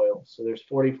least the foils. So there's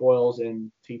 40 foils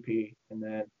in TP, and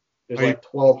then there's Are you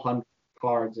like 1,200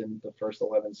 cards in the first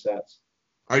 11 sets.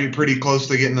 are you pretty close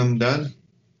to getting them done?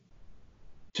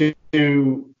 Not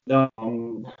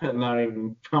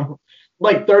even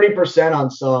like 30% on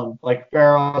some, like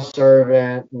Pharaoh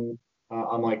Servant, and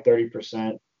I'm like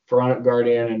 30%. Pharaonic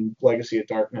Guardian and Legacy of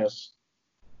Darkness.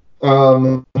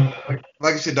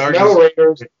 Legacy of No Darkness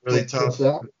Raiders. is really tough.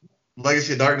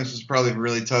 Legacy of Darkness is probably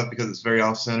really tough because it's very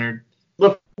off-centered.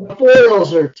 The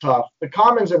foils are tough. The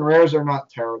commons and rares are not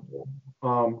terrible.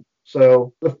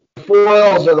 So the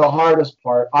foils are the hardest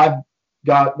part. I've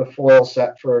got the foil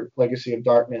set for Legacy of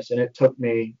Darkness, and it took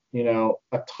me, a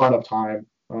ton of time.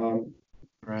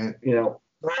 Right.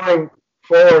 Going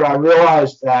forward, I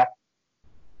realized that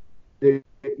there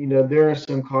are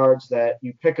some cards that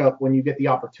you pick up when you get the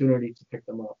opportunity to pick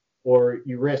them up, or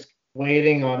you risk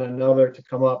waiting on another to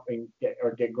come up and get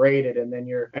graded, and then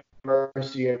you're at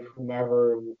mercy of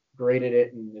whomever graded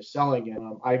it and is selling it.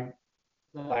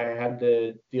 I had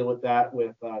to deal with that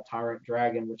with Tyrant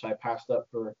Dragon, which I passed up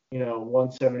for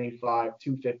 175,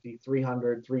 250,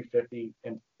 300, 350,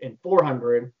 and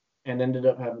 400, and ended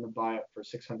up having to buy it for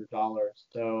 $600.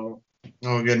 So.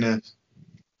 Oh goodness,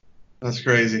 that's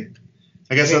crazy.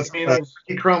 I guess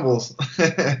he crumbles.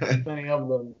 Many of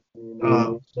them,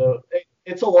 So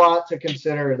it's a lot to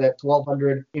consider that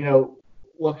 1,200.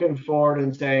 Looking forward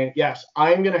and saying, yes,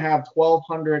 I'm gonna have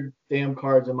 1,200 damn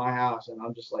cards in my house, and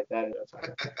I'm just like that.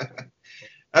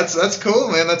 That's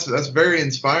cool, man. That's very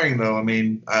inspiring, though. I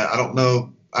mean, I don't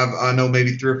know. I know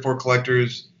maybe 3 or 4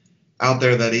 collectors out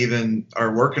there that even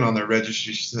are working on their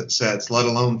registry sets, let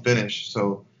alone finish.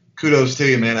 So kudos to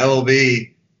you, man. LOB,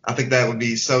 I think that would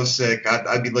be so sick.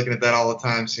 I'd be looking at that all the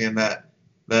time, seeing that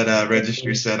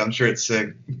registry set. I'm sure it's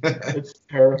sick. It's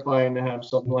terrifying to have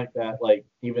something like that, like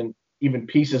even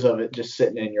pieces of it just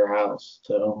sitting in your house.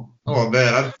 So. Oh,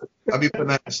 man, I'd be putting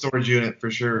that in a storage unit for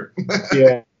sure.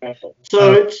 Yeah.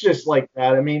 So it's just like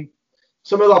that. I mean,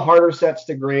 some of the harder sets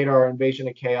to grade are Invasion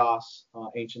of Chaos,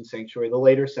 Ancient Sanctuary. The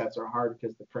later sets are hard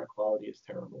because the print quality is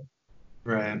terrible.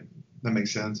 Right. That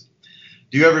makes sense.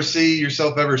 Do you ever see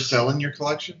yourself ever selling your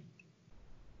collection?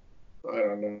 I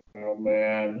don't know,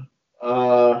 man.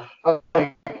 I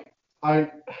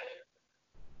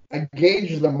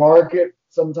gauge the market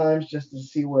sometimes just to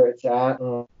see where it's at.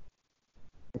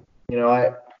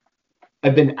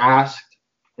 I've been asked,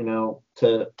 to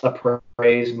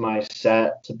appraise my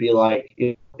set, to be like,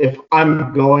 if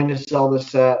I'm going to sell the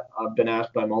set, I've been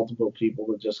asked by multiple people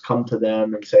to just come to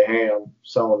them and say, hey, I'm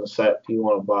selling the set. Do you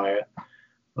want to buy it?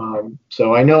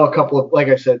 So I know a couple of, like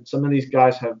I said, some of these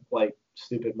guys have like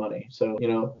stupid money. So,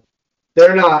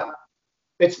 they're not,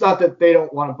 it's not that they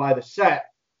don't want to buy the set,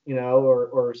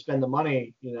 or spend the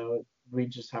money, we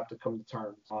just have to come to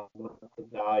terms on what the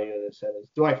value of the set is.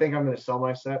 Do I think I'm going to sell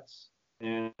my sets?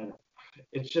 And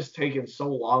it's just taken so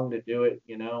long to do it,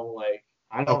 like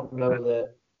I don't know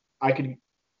that I could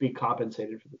be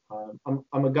compensated for the time.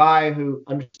 I'm a guy who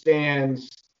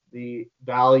understands the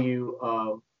value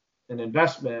of an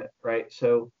investment, right?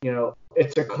 So,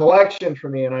 it's a collection for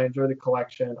me, and I enjoy the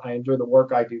collection. I enjoy the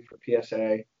work I do for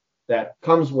PSA that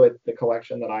comes with the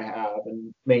collection that I have,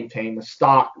 and maintain the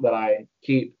stock that I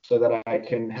keep so that I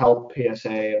can help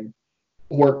PSA and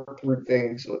work through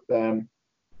things with them.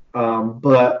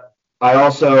 But I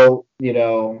also,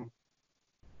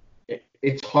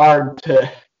 it's hard to,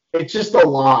 it's just a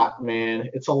lot, man.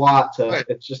 It's a lot to, Right.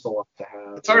 It's just a lot to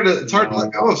have. It's hard to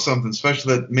let go of something,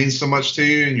 especially that means so much to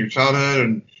you in your childhood.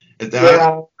 And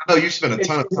Yeah, I know you spent a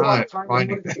ton of time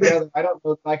finding together. I don't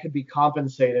know if I could be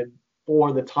compensated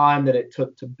for the time that it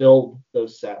took to build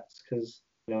those sets, because,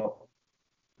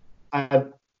 I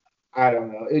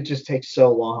don't know. It just takes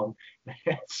so long.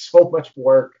 It's so much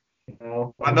work.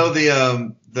 I know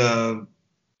the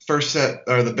first set,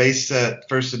 or the base set,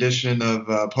 first edition of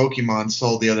Pokemon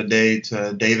sold the other day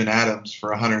to David Adams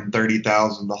for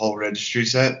 $130,000. The whole registry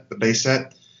set, the base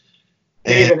set.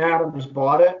 David Adams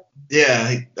bought it.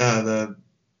 Yeah, the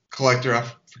collector, I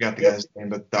forgot the guy's name,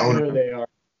 but the owner. I know who they are.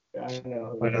 I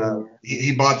know. But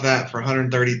he bought that for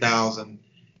 $130,000,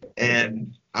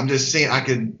 and I'm just seeing.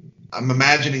 I'm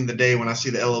imagining the day when I see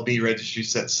the LOB registry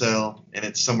set sell, and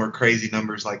it's somewhere crazy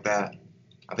numbers like that.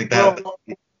 I think that'll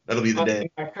be the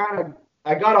day.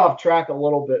 I got off track a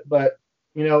little bit, but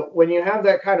when you have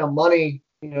that kind of money,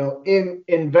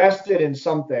 invested in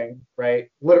something, right?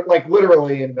 Like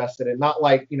literally invested in, not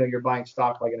like you're buying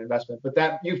stock like an investment, but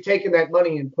that you've taken that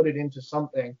money and put it into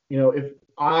something. If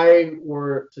I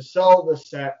were to sell the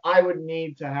set, I would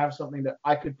need to have something that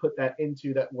I could put that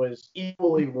into that was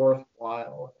equally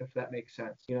worthwhile, if that makes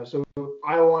sense. So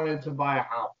I wanted to buy a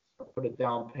house, put a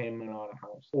down payment on a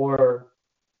house, or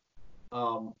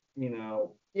you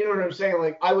know what I'm saying?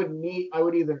 Like I would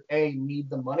either A,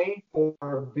 need the money,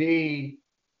 or B,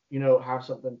 have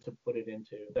something to put it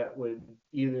into that would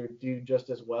either do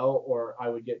just as well or I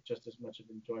would get just as much of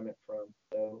enjoyment from.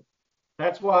 So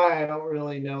that's why I don't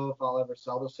really know if I'll ever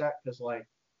sell the set, because like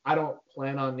I don't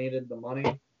plan on needing the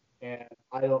money, and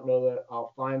I don't know that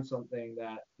I'll find something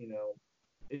that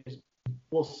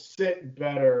will sit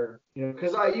better,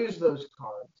 because I use those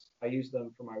cards. I use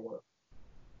them for my work.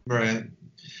 Right.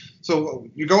 So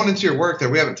you're going into your work there.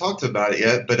 We haven't talked about it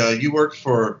yet, but you work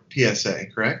for PSA,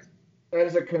 correct?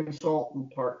 As a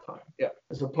consultant part-time. Yeah.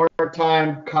 As a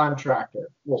part-time contractor,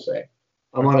 we'll say.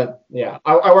 I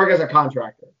work as a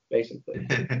contractor, basically.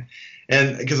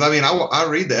 And because I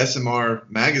read the SMR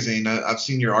magazine. I've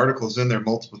seen your articles in there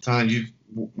multiple times.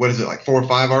 What is it, like 4 or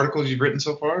 5 articles you've written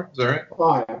so far? Is that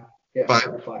right? 5. Yeah.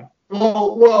 5.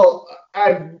 Well,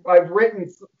 I've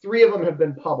written 3 of them have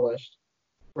been published.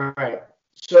 Right.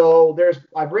 So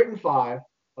I've written 5.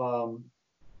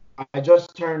 I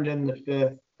just turned in the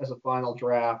 5th as a final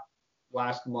draft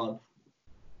last month.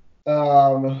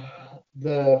 The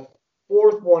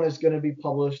 4th one is going to be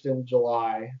published in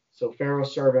July. So Pharaoh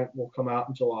Servant will come out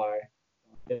in July.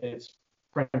 It's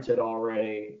printed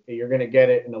already. You're going to get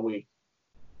it in a week.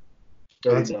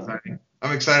 That's exciting.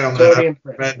 I'm excited on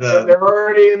that. They're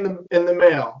already in the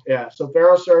mail. Yeah. So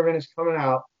Pharaoh Servant is coming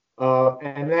out.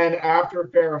 And then after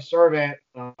Pharaoh Servant,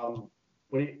 do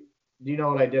you know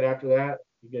what I did after that?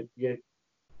 You get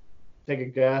take a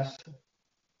guess.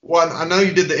 Well, I know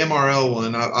you did the MRL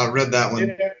one. I read that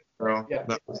one. Yeah.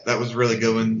 That was really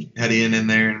good when Hetty in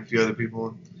there and a few other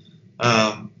people.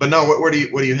 But no, what are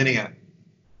you hinting at?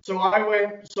 So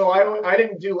I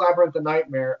didn't do Labyrinth of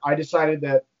Nightmare. I decided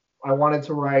that I wanted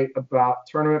to write about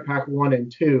Tournament Pack 1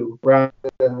 and 2 rather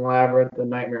than Labyrinth of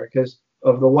Nightmare because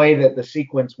of the way that the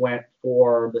sequence went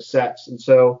for the sets. And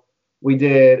so we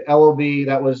did LOB,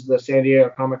 that was the San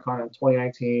Diego Comic-Con in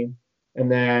 2019,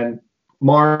 and then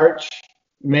March,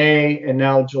 May, and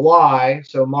now July.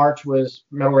 So March was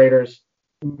Metal Raiders,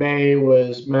 May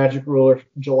was Magic Ruler,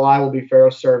 July will be Pharaoh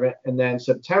Servant, and then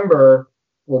September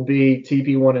will be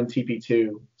TP1 and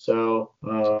TP2. So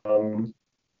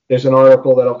there's an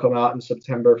article that'll come out in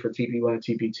September for TP1 and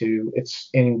TP2. It's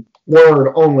in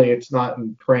Word only. It's not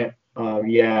in print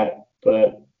yet,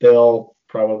 but they'll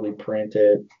probably print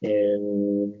it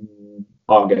in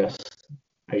August,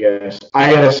 I guess.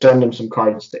 I gotta send them some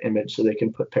cards to Image so they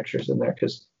can put pictures in there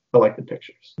because I like the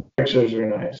pictures. Pictures are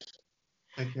nice.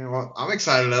 Okay, well, I'm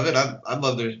excited of it. I'd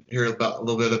love to hear a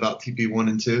little bit about TP1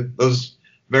 and 2. Those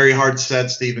very hard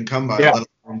sets to even come by. Yeah.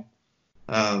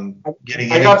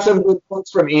 I got some good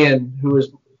quotes from Ian, who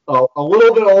is a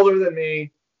little bit older than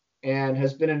me and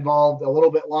has been involved a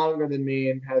little bit longer than me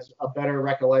and has a better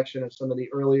recollection of some of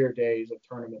the earlier days of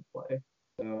tournament play.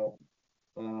 So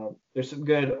there's some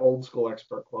good old school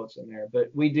expert quotes in there. But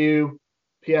we do,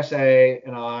 PSA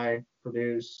and I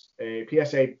produce a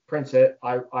PSA prints it.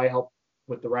 I help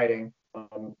with the writing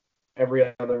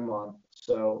every other month.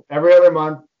 So every other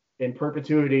month in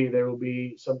perpetuity, there will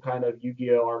be some kind of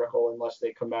Yu-Gi-Oh article unless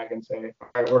they come back and say, all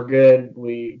right, we're good.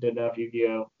 We did enough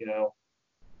Yu-Gi-Oh,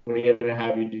 we're going to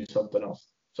have you do something else.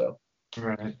 So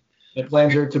right. The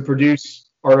plans are to produce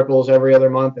articles every other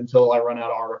month until I run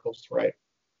out of articles to write.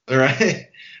 All right.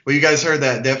 Well, you guys heard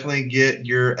that. Definitely get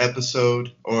your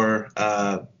episode or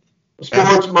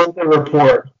Sports Monthly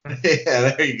Report.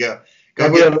 Yeah, there you go.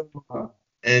 Go get it.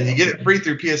 And you get it free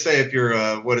through PSA if you're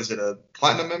a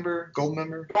platinum member, gold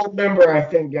member? Gold member, I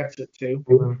think, gets it too.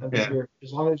 Yeah.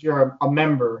 As long as you're a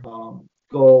member,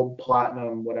 gold,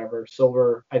 platinum, whatever,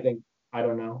 silver, I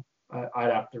don't know.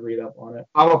 I'd have to read up on it.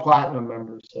 I'm a platinum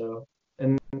member, so,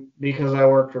 and because I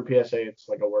work for PSA, it's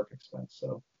like a work expense.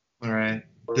 So. All right.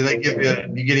 Do they give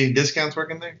you get any discounts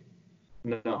working there?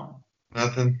 No.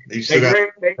 Nothing. They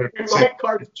make my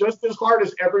cards just as hard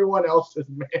as everyone else's,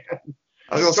 man.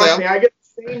 I was Trust me, I get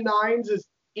the same 9s as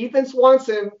Ethan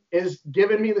Swanson is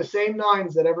giving me the same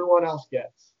 9s that everyone else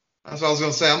gets. That's what I was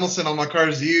gonna say. I'm gonna send all my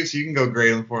cards to you so you can go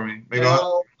grade them for me. Maybe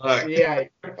yeah,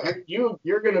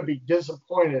 you're gonna be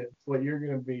disappointed. What you're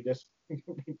gonna be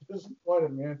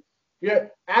disappointed, man. Yeah,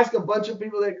 ask a bunch of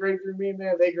people that grade through me,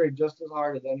 man. They grade just as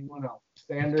hard as anyone else.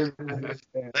 Standard.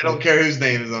 They don't care whose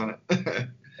name is on it.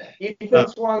 Ethan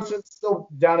Swanson's still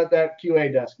down at that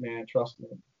QA desk, man. Trust me.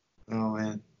 Oh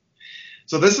man.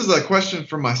 So this is a question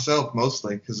for myself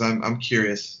mostly because I'm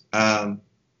curious.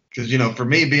 Because, for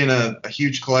me, being a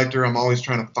huge collector, I'm always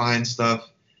trying to find stuff,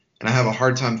 and I have a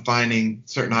hard time finding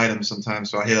certain items sometimes.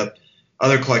 So I hit up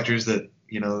other collectors that,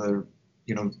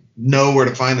 know where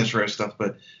to find this rare stuff.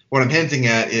 But what I'm hinting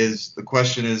at is the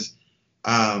question is,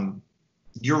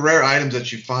 your rare items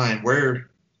that you find,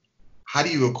 how do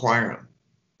you acquire them?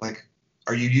 Like,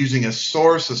 are you using a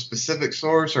specific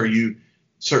source? Are you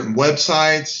certain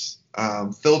websites,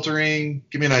 filtering?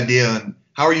 Give me an idea on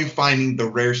how are you finding the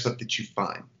rare stuff that you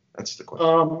find? That's the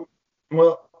question.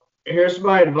 Well, here's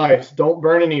my advice. Don't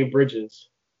burn any bridges.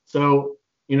 So,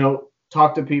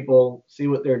 talk to people, see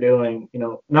what they're doing.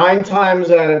 9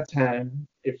 times out of 10,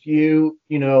 if you,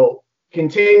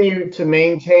 continue to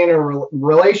maintain a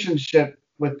relationship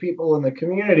with people in the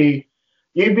community,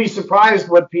 you'd be surprised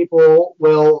what people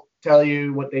will tell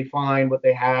you, what they find, what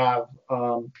they have.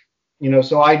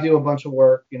 So I do a bunch of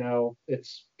work.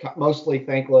 It's mostly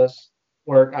thankless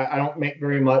work. I don't make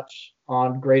very much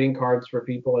on grading cards for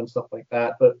people and stuff like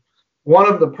that. But one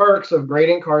of the perks of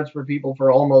grading cards for people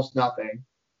for almost nothing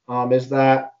is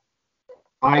that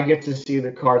I get to see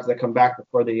the cards that come back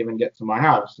before they even get to my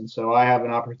house. And so I have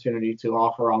an opportunity to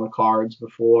offer on the cards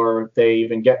before they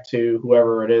even get to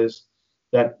whoever it is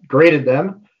that graded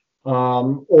them.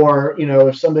 Or,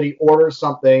 if somebody orders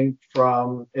something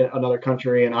from another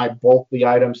country and I bulk the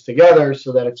items together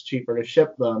so that it's cheaper to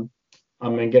ship them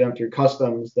and get them through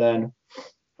customs, then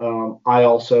I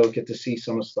also get to see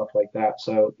some of stuff like that.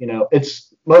 So,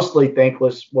 it's mostly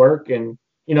thankless work, and,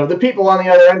 the people on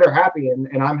the other end are happy,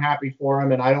 and I'm happy for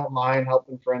them, and I don't mind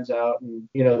helping friends out and,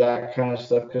 that kind of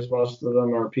stuff, because most of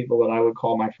them are people that I would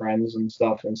call my friends and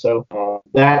stuff. And so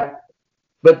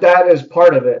but that is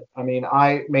part of it. I mean,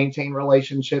 I maintain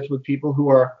relationships with people who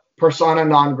are persona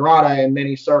non grata in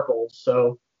many circles.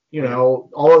 So,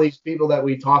 all of these people that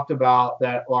we talked about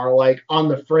that are like on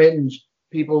the fringe,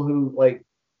 people who like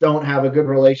don't have a good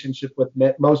relationship with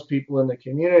most people in the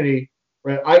community,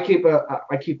 right? I keep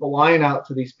a line out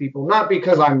to these people, not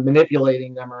because I'm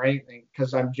manipulating them or anything,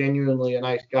 because I'm genuinely a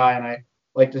nice guy and I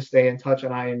like to stay in touch,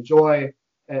 and I enjoy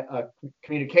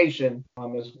communication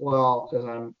as well, because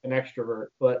I'm an extrovert.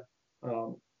 But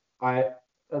the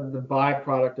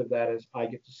byproduct of that is I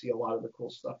get to see a lot of the cool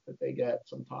stuff that they get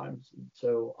sometimes, and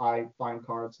so I find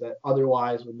cards that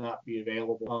otherwise would not be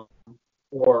available,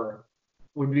 or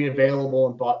would be available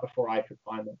and bought before I could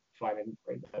find them if I didn't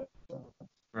grade that.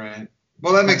 Right.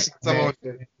 Well, that makes sense.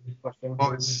 I'm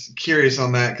always curious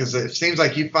on that, because it seems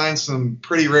like you find some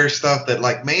pretty rare stuff that,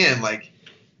 like, man, like,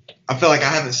 I feel like I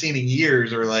haven't seen in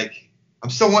years, or like I'm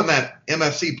still wanting that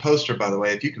MFC poster, by the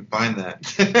way, if you can find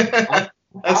that.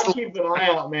 I'll keep an eye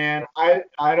out, man.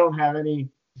 I don't have any.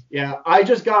 Yeah, I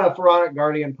just got a Pharaonic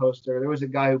Guardian poster. There was a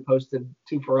guy who posted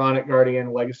 2 Pharaonic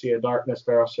Guardian Legacy of Darkness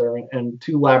Pharaoh Servant and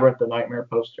 2 Labyrinth of Nightmare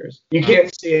posters. You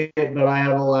can't see it, but I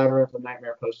have a Labyrinth of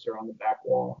Nightmare poster on the back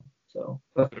wall. So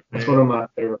that's one of my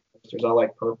favorite posters. I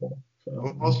like purple. So.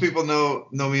 Well, most people know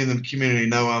me in the community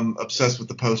know I'm obsessed with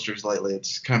the posters lately.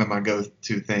 It's kind of my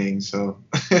go-to thing. So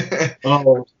I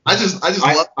heard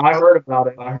about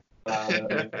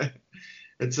it.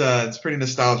 It's pretty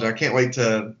nostalgic. I can't wait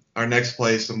to our next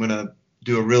place. I'm gonna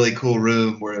do a really cool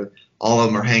room where all of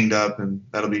them are hanged up, and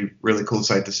that'll be a really cool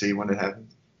sight to see when it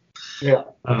happens. Yeah.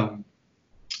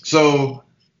 So,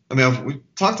 I mean, we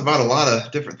talked about a lot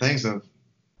of different things. I'm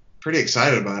pretty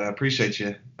excited about it. I appreciate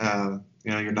you.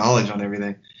 Your knowledge on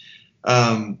everything.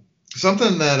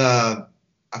 Something that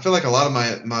I feel like a lot of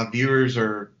my viewers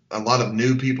are a lot of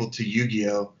new people to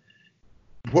Yu-Gi-Oh.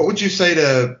 What would you say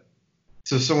to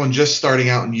someone just starting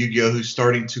out in Yu-Gi-Oh, who's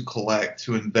starting to collect,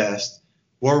 to invest?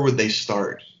 Where would they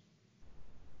start?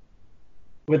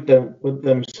 With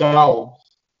themselves.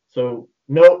 So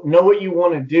know what you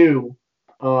want to do.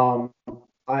 I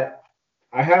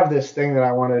have this thing that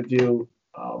I want to do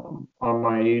on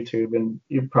my YouTube, and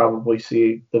you probably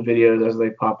see the videos as they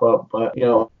pop up. But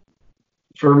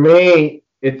for me,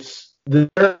 it's the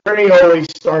journey always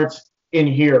starts in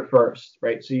here first,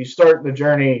 right? So you start the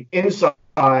journey inside,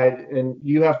 and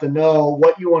you have to know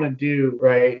what you want to do,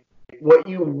 right? What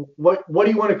do you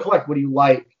want to collect? What do you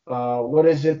like? What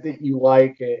is it that you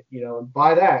like? And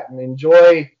buy that and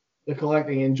enjoy the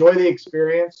collecting, enjoy the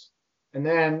experience. And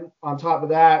then on top of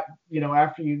that,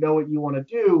 after you know what you want to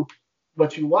do,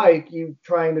 what you like, you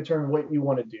try and determine what you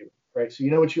want to do, right? So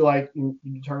you know what you like, you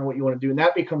determine what you want to do, and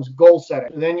that becomes goal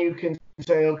setting. And then you can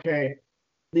say, okay,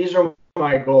 these are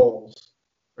my goals,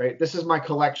 right? This is my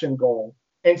collection goal,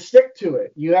 and stick to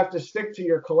it. You have to stick to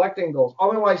your collecting goals.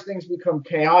 Otherwise, things become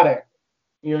chaotic.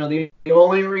 The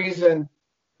only reason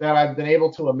that I've been able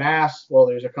to amass, well,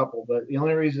 there's a couple, but the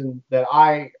only reason that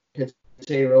I have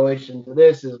say in relation to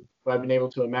this is I've been able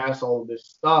to amass all of this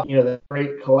stuff, the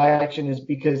great collection is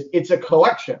because it's a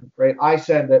collection, right? I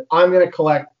said that I'm going to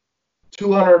collect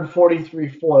 243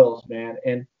 foils, man.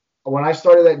 And when I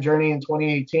started that journey in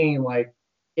 2018, like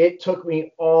it took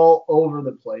me all over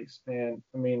the place, man.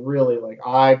 I mean, really, like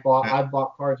I've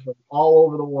bought cards from all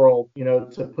over the world,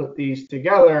 to put these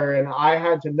together. And I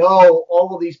had to know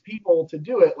all of these people to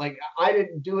do it. Like I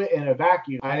didn't do it in a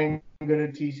vacuum. I didn't go to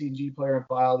TCG Player and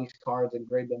file these cards and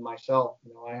grade them myself.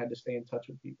 I had to stay in touch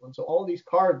with people. And so all of these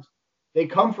cards, they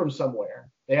come from somewhere.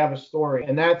 They have a story.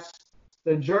 And that's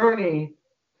the journey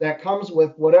that comes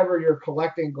with whatever your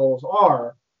collecting goals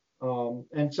are.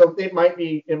 And so it might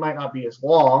not be as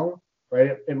long,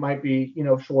 right? It might be,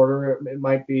 shorter. It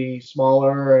might be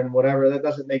smaller and whatever. That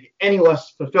doesn't make it any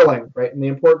less fulfilling, right? And the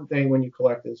important thing when you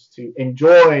collect is to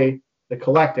enjoy the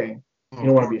collecting. You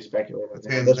don't want to be a speculator.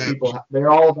 Those people,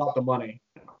 they're all about the money.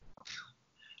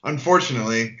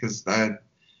 Unfortunately, because I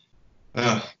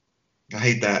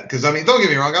hate that. Because, I mean, don't get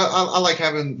me wrong. I like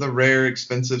having the rare,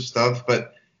 expensive stuff.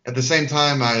 But at the same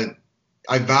time,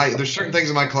 I value – there's certain things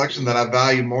in my collection that I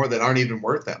value more that aren't even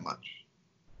worth that much.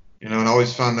 And I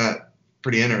always found that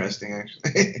pretty interesting,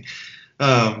 actually.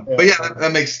 But, yeah,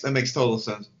 that makes total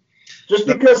sense. Just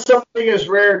because something is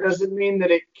rare doesn't mean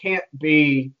that it can't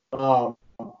be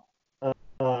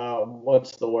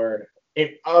what's the word?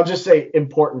 I'll just say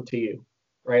important to you,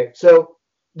 right? So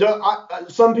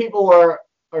some people are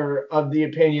of the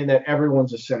opinion that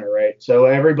everyone's a sinner, right? So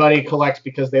everybody collects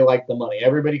because they like the money.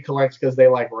 Everybody collects because they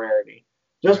like rarity.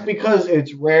 Just because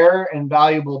it's rare and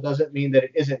valuable doesn't mean that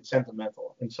it isn't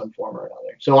sentimental in some form or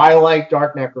another. So I like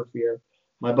Dark Necrofear.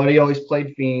 My buddy always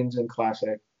played Fiends in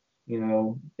Classic,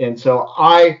 and so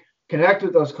I connect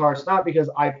with those cards not because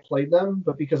I played them,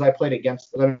 but because I played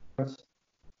against them.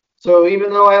 So even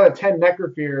though I have a 10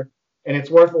 Necrofear and it's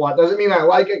worth a lot, doesn't mean I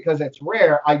like it because it's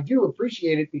rare. I do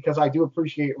appreciate it because I do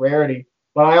appreciate rarity,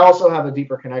 but I also have a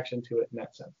deeper connection to it in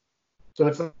that sense. So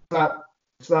it's not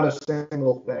a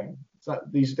single thing.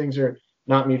 These things are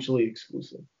not mutually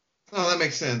exclusive. Oh, that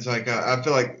makes sense. Like I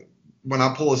feel like when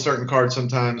I pull a certain card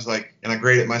sometimes, like, and I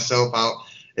grade it myself out,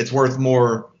 it's worth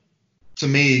more to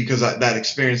me because that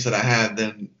experience that I had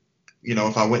than,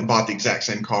 if I went and bought the exact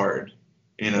same card,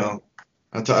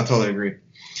 I totally agree.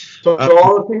 So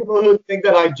all the people who think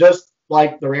that I just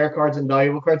like the rare cards and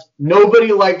valuable cards,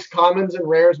 nobody likes commons and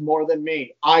rares more than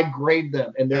me. I grade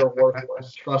them, and they're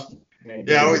worthless. Trust me.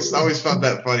 Yeah, I always found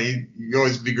that funny. You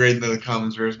always be grading the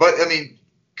commons rares. But, I mean,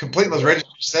 completing those register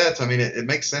sets, I mean, it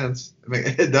makes sense. I mean,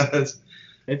 it does.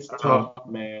 It's tough,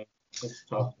 man. It's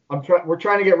tough. We're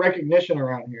trying to get recognition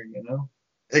around here,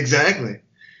 Exactly.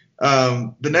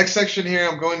 The next section here,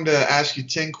 I'm going to ask you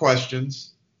 10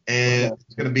 questions. And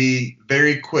it's going to be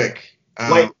very quick.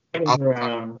 Lightning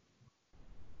round.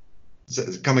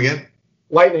 Come again?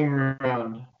 Lightning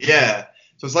round. Yeah.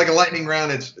 So it's like a lightning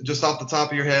round. It's just off the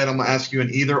top of your head. I'm going to ask you an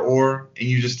either or, and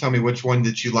you just tell me which one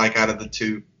that you like out of the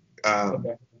two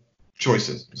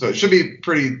choices. So it should be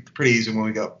pretty easy when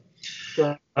we go.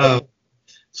 Sure.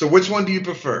 So which one do you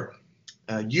prefer?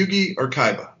 Yugi or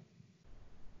Kaiba?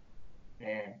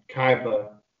 Man, Kaiba.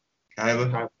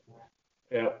 Kaiba?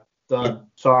 Yeah. Done.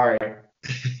 Sorry.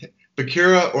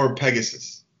 Bakura or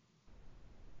Pegasus?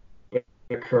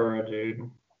 Bakura,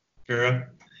 dude. Bakura?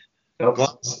 Yep.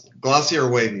 Glossy or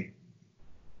wavy?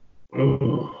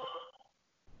 Ooh.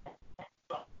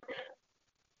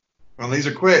 Well, these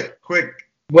are quick.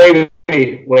 Wavy.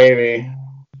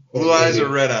 Blue eyes or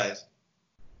red eyes?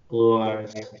 Blue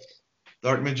eyes.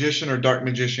 Dark Magician or Dark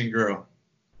Magician Girl?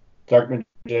 Dark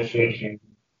Magician.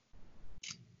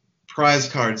 Prize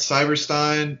card,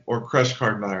 Cyberstein or Crush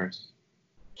Card Virus?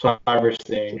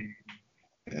 Cyberstein.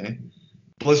 Okay.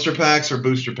 Blister packs or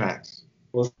booster packs?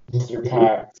 Blister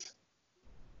packs.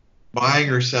 Buying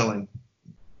or selling?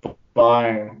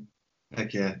 Buying.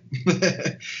 Heck yeah.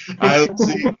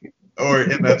 IOC or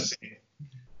MFC?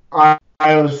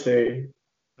 IOC.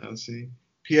 IOC.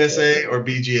 PSA or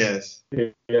BGS?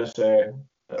 PSA.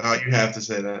 Oh, you have to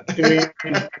say that.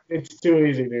 It's too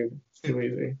easy, dude. It's too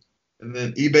easy. And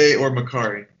then eBay or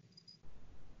Macari?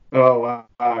 Oh, wow.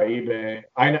 eBay.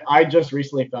 I just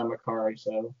recently found Macari,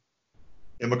 so.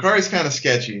 Yeah, Macari's kind of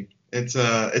sketchy. It's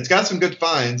got some good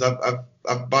finds.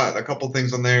 I've bought a couple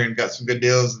things on there and got some good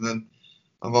deals, and then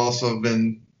I've also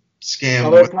been scammed.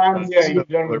 Other times, you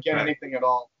don't get anything at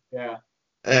all. Yeah.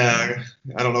 I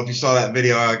don't know if you saw that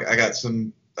video. I got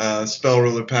some spell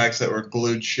ruler packs that were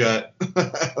glued shut.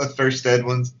 The first Ed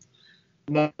ones.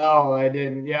 No, I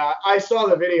didn't. Yeah, I saw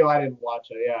the video. I didn't watch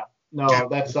it. Yeah. No,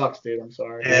 that sucks, dude. I'm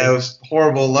sorry. Yeah, it was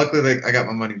horrible. Luckily, I got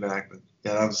my money back. But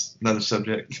yeah, that was another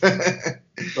subject.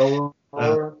 So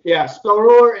Yeah, Spell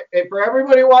Ruler. For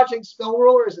everybody watching, Spell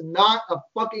Ruler is not a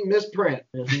fucking misprint.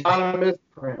 It's not a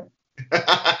misprint.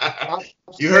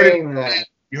 You heard it. That.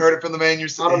 You heard it from the man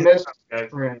yourself. Not a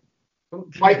misprint.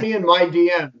 Fight me in my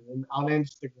DM on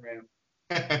Instagram.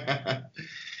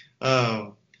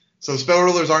 So spell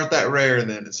rulers aren't that rare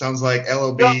then. It sounds like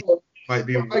LOB might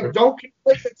be. Like, don't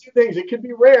conflate the two things. It could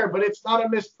be rare, but it's not a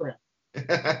misprint.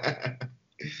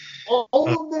 all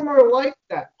of them are like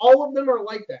that. All of them are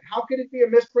like that. How could it be a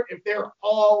misprint if they're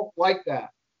all like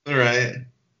that? All right.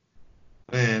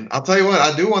 Man, I'll tell you what.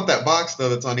 I do want that box though.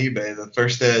 That's on eBay. The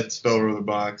First Ed spell ruler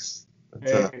box.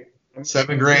 That's,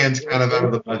 $7 grand's kind of out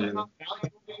of the budget. Not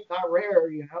rare,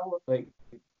 you know. Like,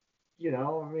 you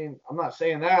know, I mean, I'm not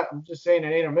saying that. I'm just saying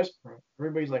it ain't a misprint.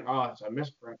 Everybody's like, oh, it's a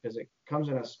misprint because it comes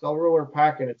in a spell ruler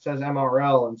pack and it says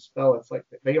MRL and spell. It's like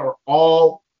they are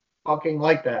all fucking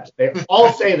like that. They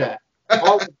all say that. They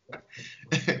all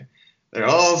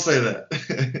say that.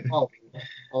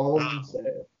 all of them say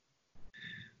it.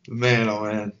 Man, oh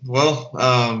man. Well,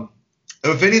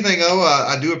 if anything,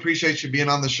 I do appreciate you being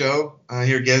on the show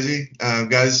here, Ghezzi.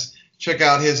 Guys, check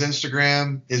out his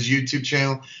Instagram, his YouTube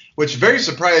channel, which is very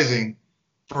surprising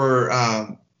for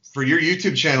your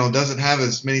YouTube channel. Doesn't have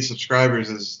as many subscribers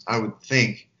as I would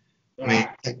think. I mean,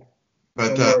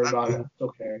 but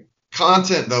okay.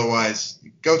 Content though wise,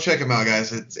 go check him out,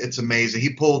 guys. It's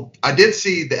amazing. I did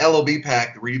see the LOB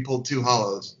pack where you pulled 2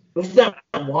 hollows. Wasn't that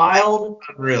wild?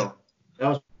 Unreal. That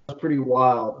was pretty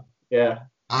wild. Yeah.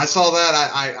 I saw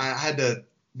that. I had to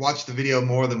watch the video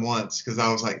more than once because I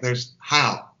was like, "There's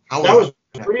how." That was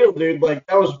real, dude. Like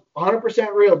that was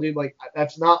 100% real, dude. Like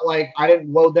that's not like I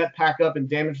didn't load that pack up and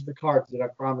damage the cards, dude. I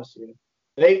promise you.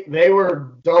 They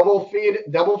were double fed,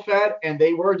 and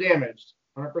they were damaged,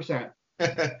 100%.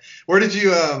 Where did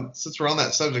you? Since we're on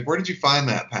that subject, where did you find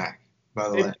that pack? By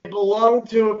the way, it belonged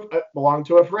to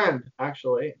a friend,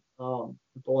 actually. It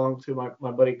belonged to my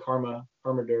buddy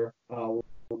Carmadur,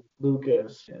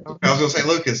 Lucas. Okay, I was gonna say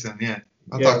Lucas then, yeah.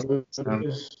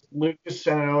 Lucas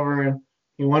sent it over and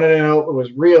he wanted to know if it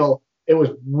was real. It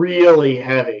was really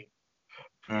heavy.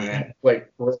 Okay.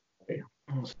 Like really heavy.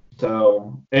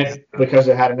 So because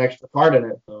it had an extra card in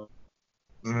it. So.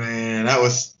 Man,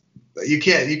 you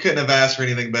couldn't have asked for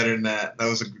anything better than that. That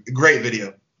was a great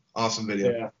video. Awesome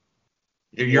video. Yeah.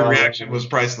 Your reaction was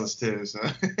priceless too. So.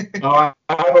 I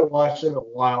haven't watched it in a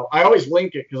while. I always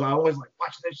link it because I always like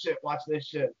watch this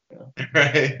shit. You know?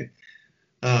 Right.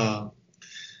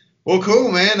 Well,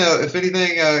 cool, man. If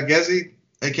anything, Ghezzi,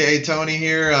 aka Tony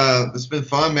here, it's been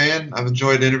fun, man. I've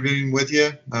enjoyed interviewing with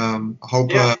you. I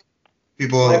hope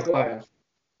people have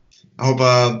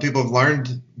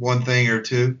learned one thing or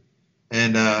two,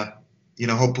 and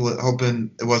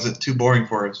hoping it wasn't too boring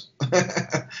for us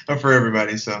or for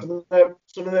everybody. So. I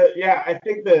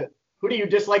think who do you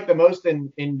dislike the most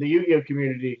in the Yu-Gi-Oh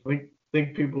community? I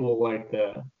think people will like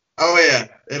that. Oh yeah,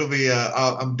 it'll be.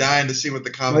 I'm dying to see what the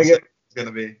comment section is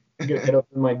gonna be. I'm gonna hit up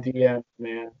in my DM,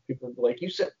 man. People will be like, "You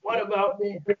said what about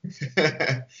me?" We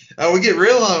get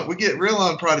real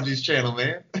on Prodigy's channel,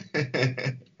 man.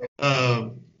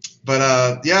 I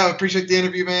appreciate the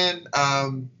interview, man.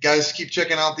 Guys, keep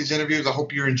checking out these interviews. I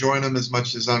hope you're enjoying them as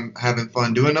much as I'm having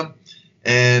fun doing them.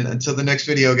 And until the next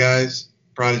video, guys,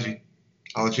 Prodigy.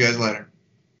 I'll let you guys later.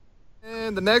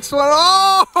 And the next one,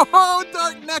 Dark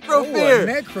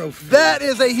Necrofear. That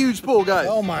is a huge pull, guys.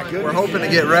 Oh my goodness. We're hoping to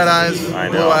get red eyes, I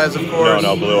know. blue eyes, of course.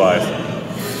 No, blue eyes.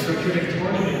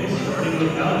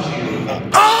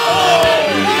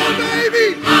 Oh,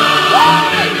 baby!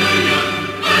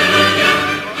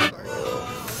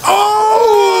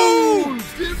 Oh!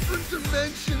 Different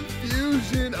dimension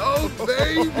fusion. Oh,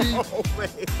 baby.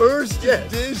 First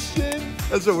edition.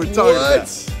 That's what we're talking about.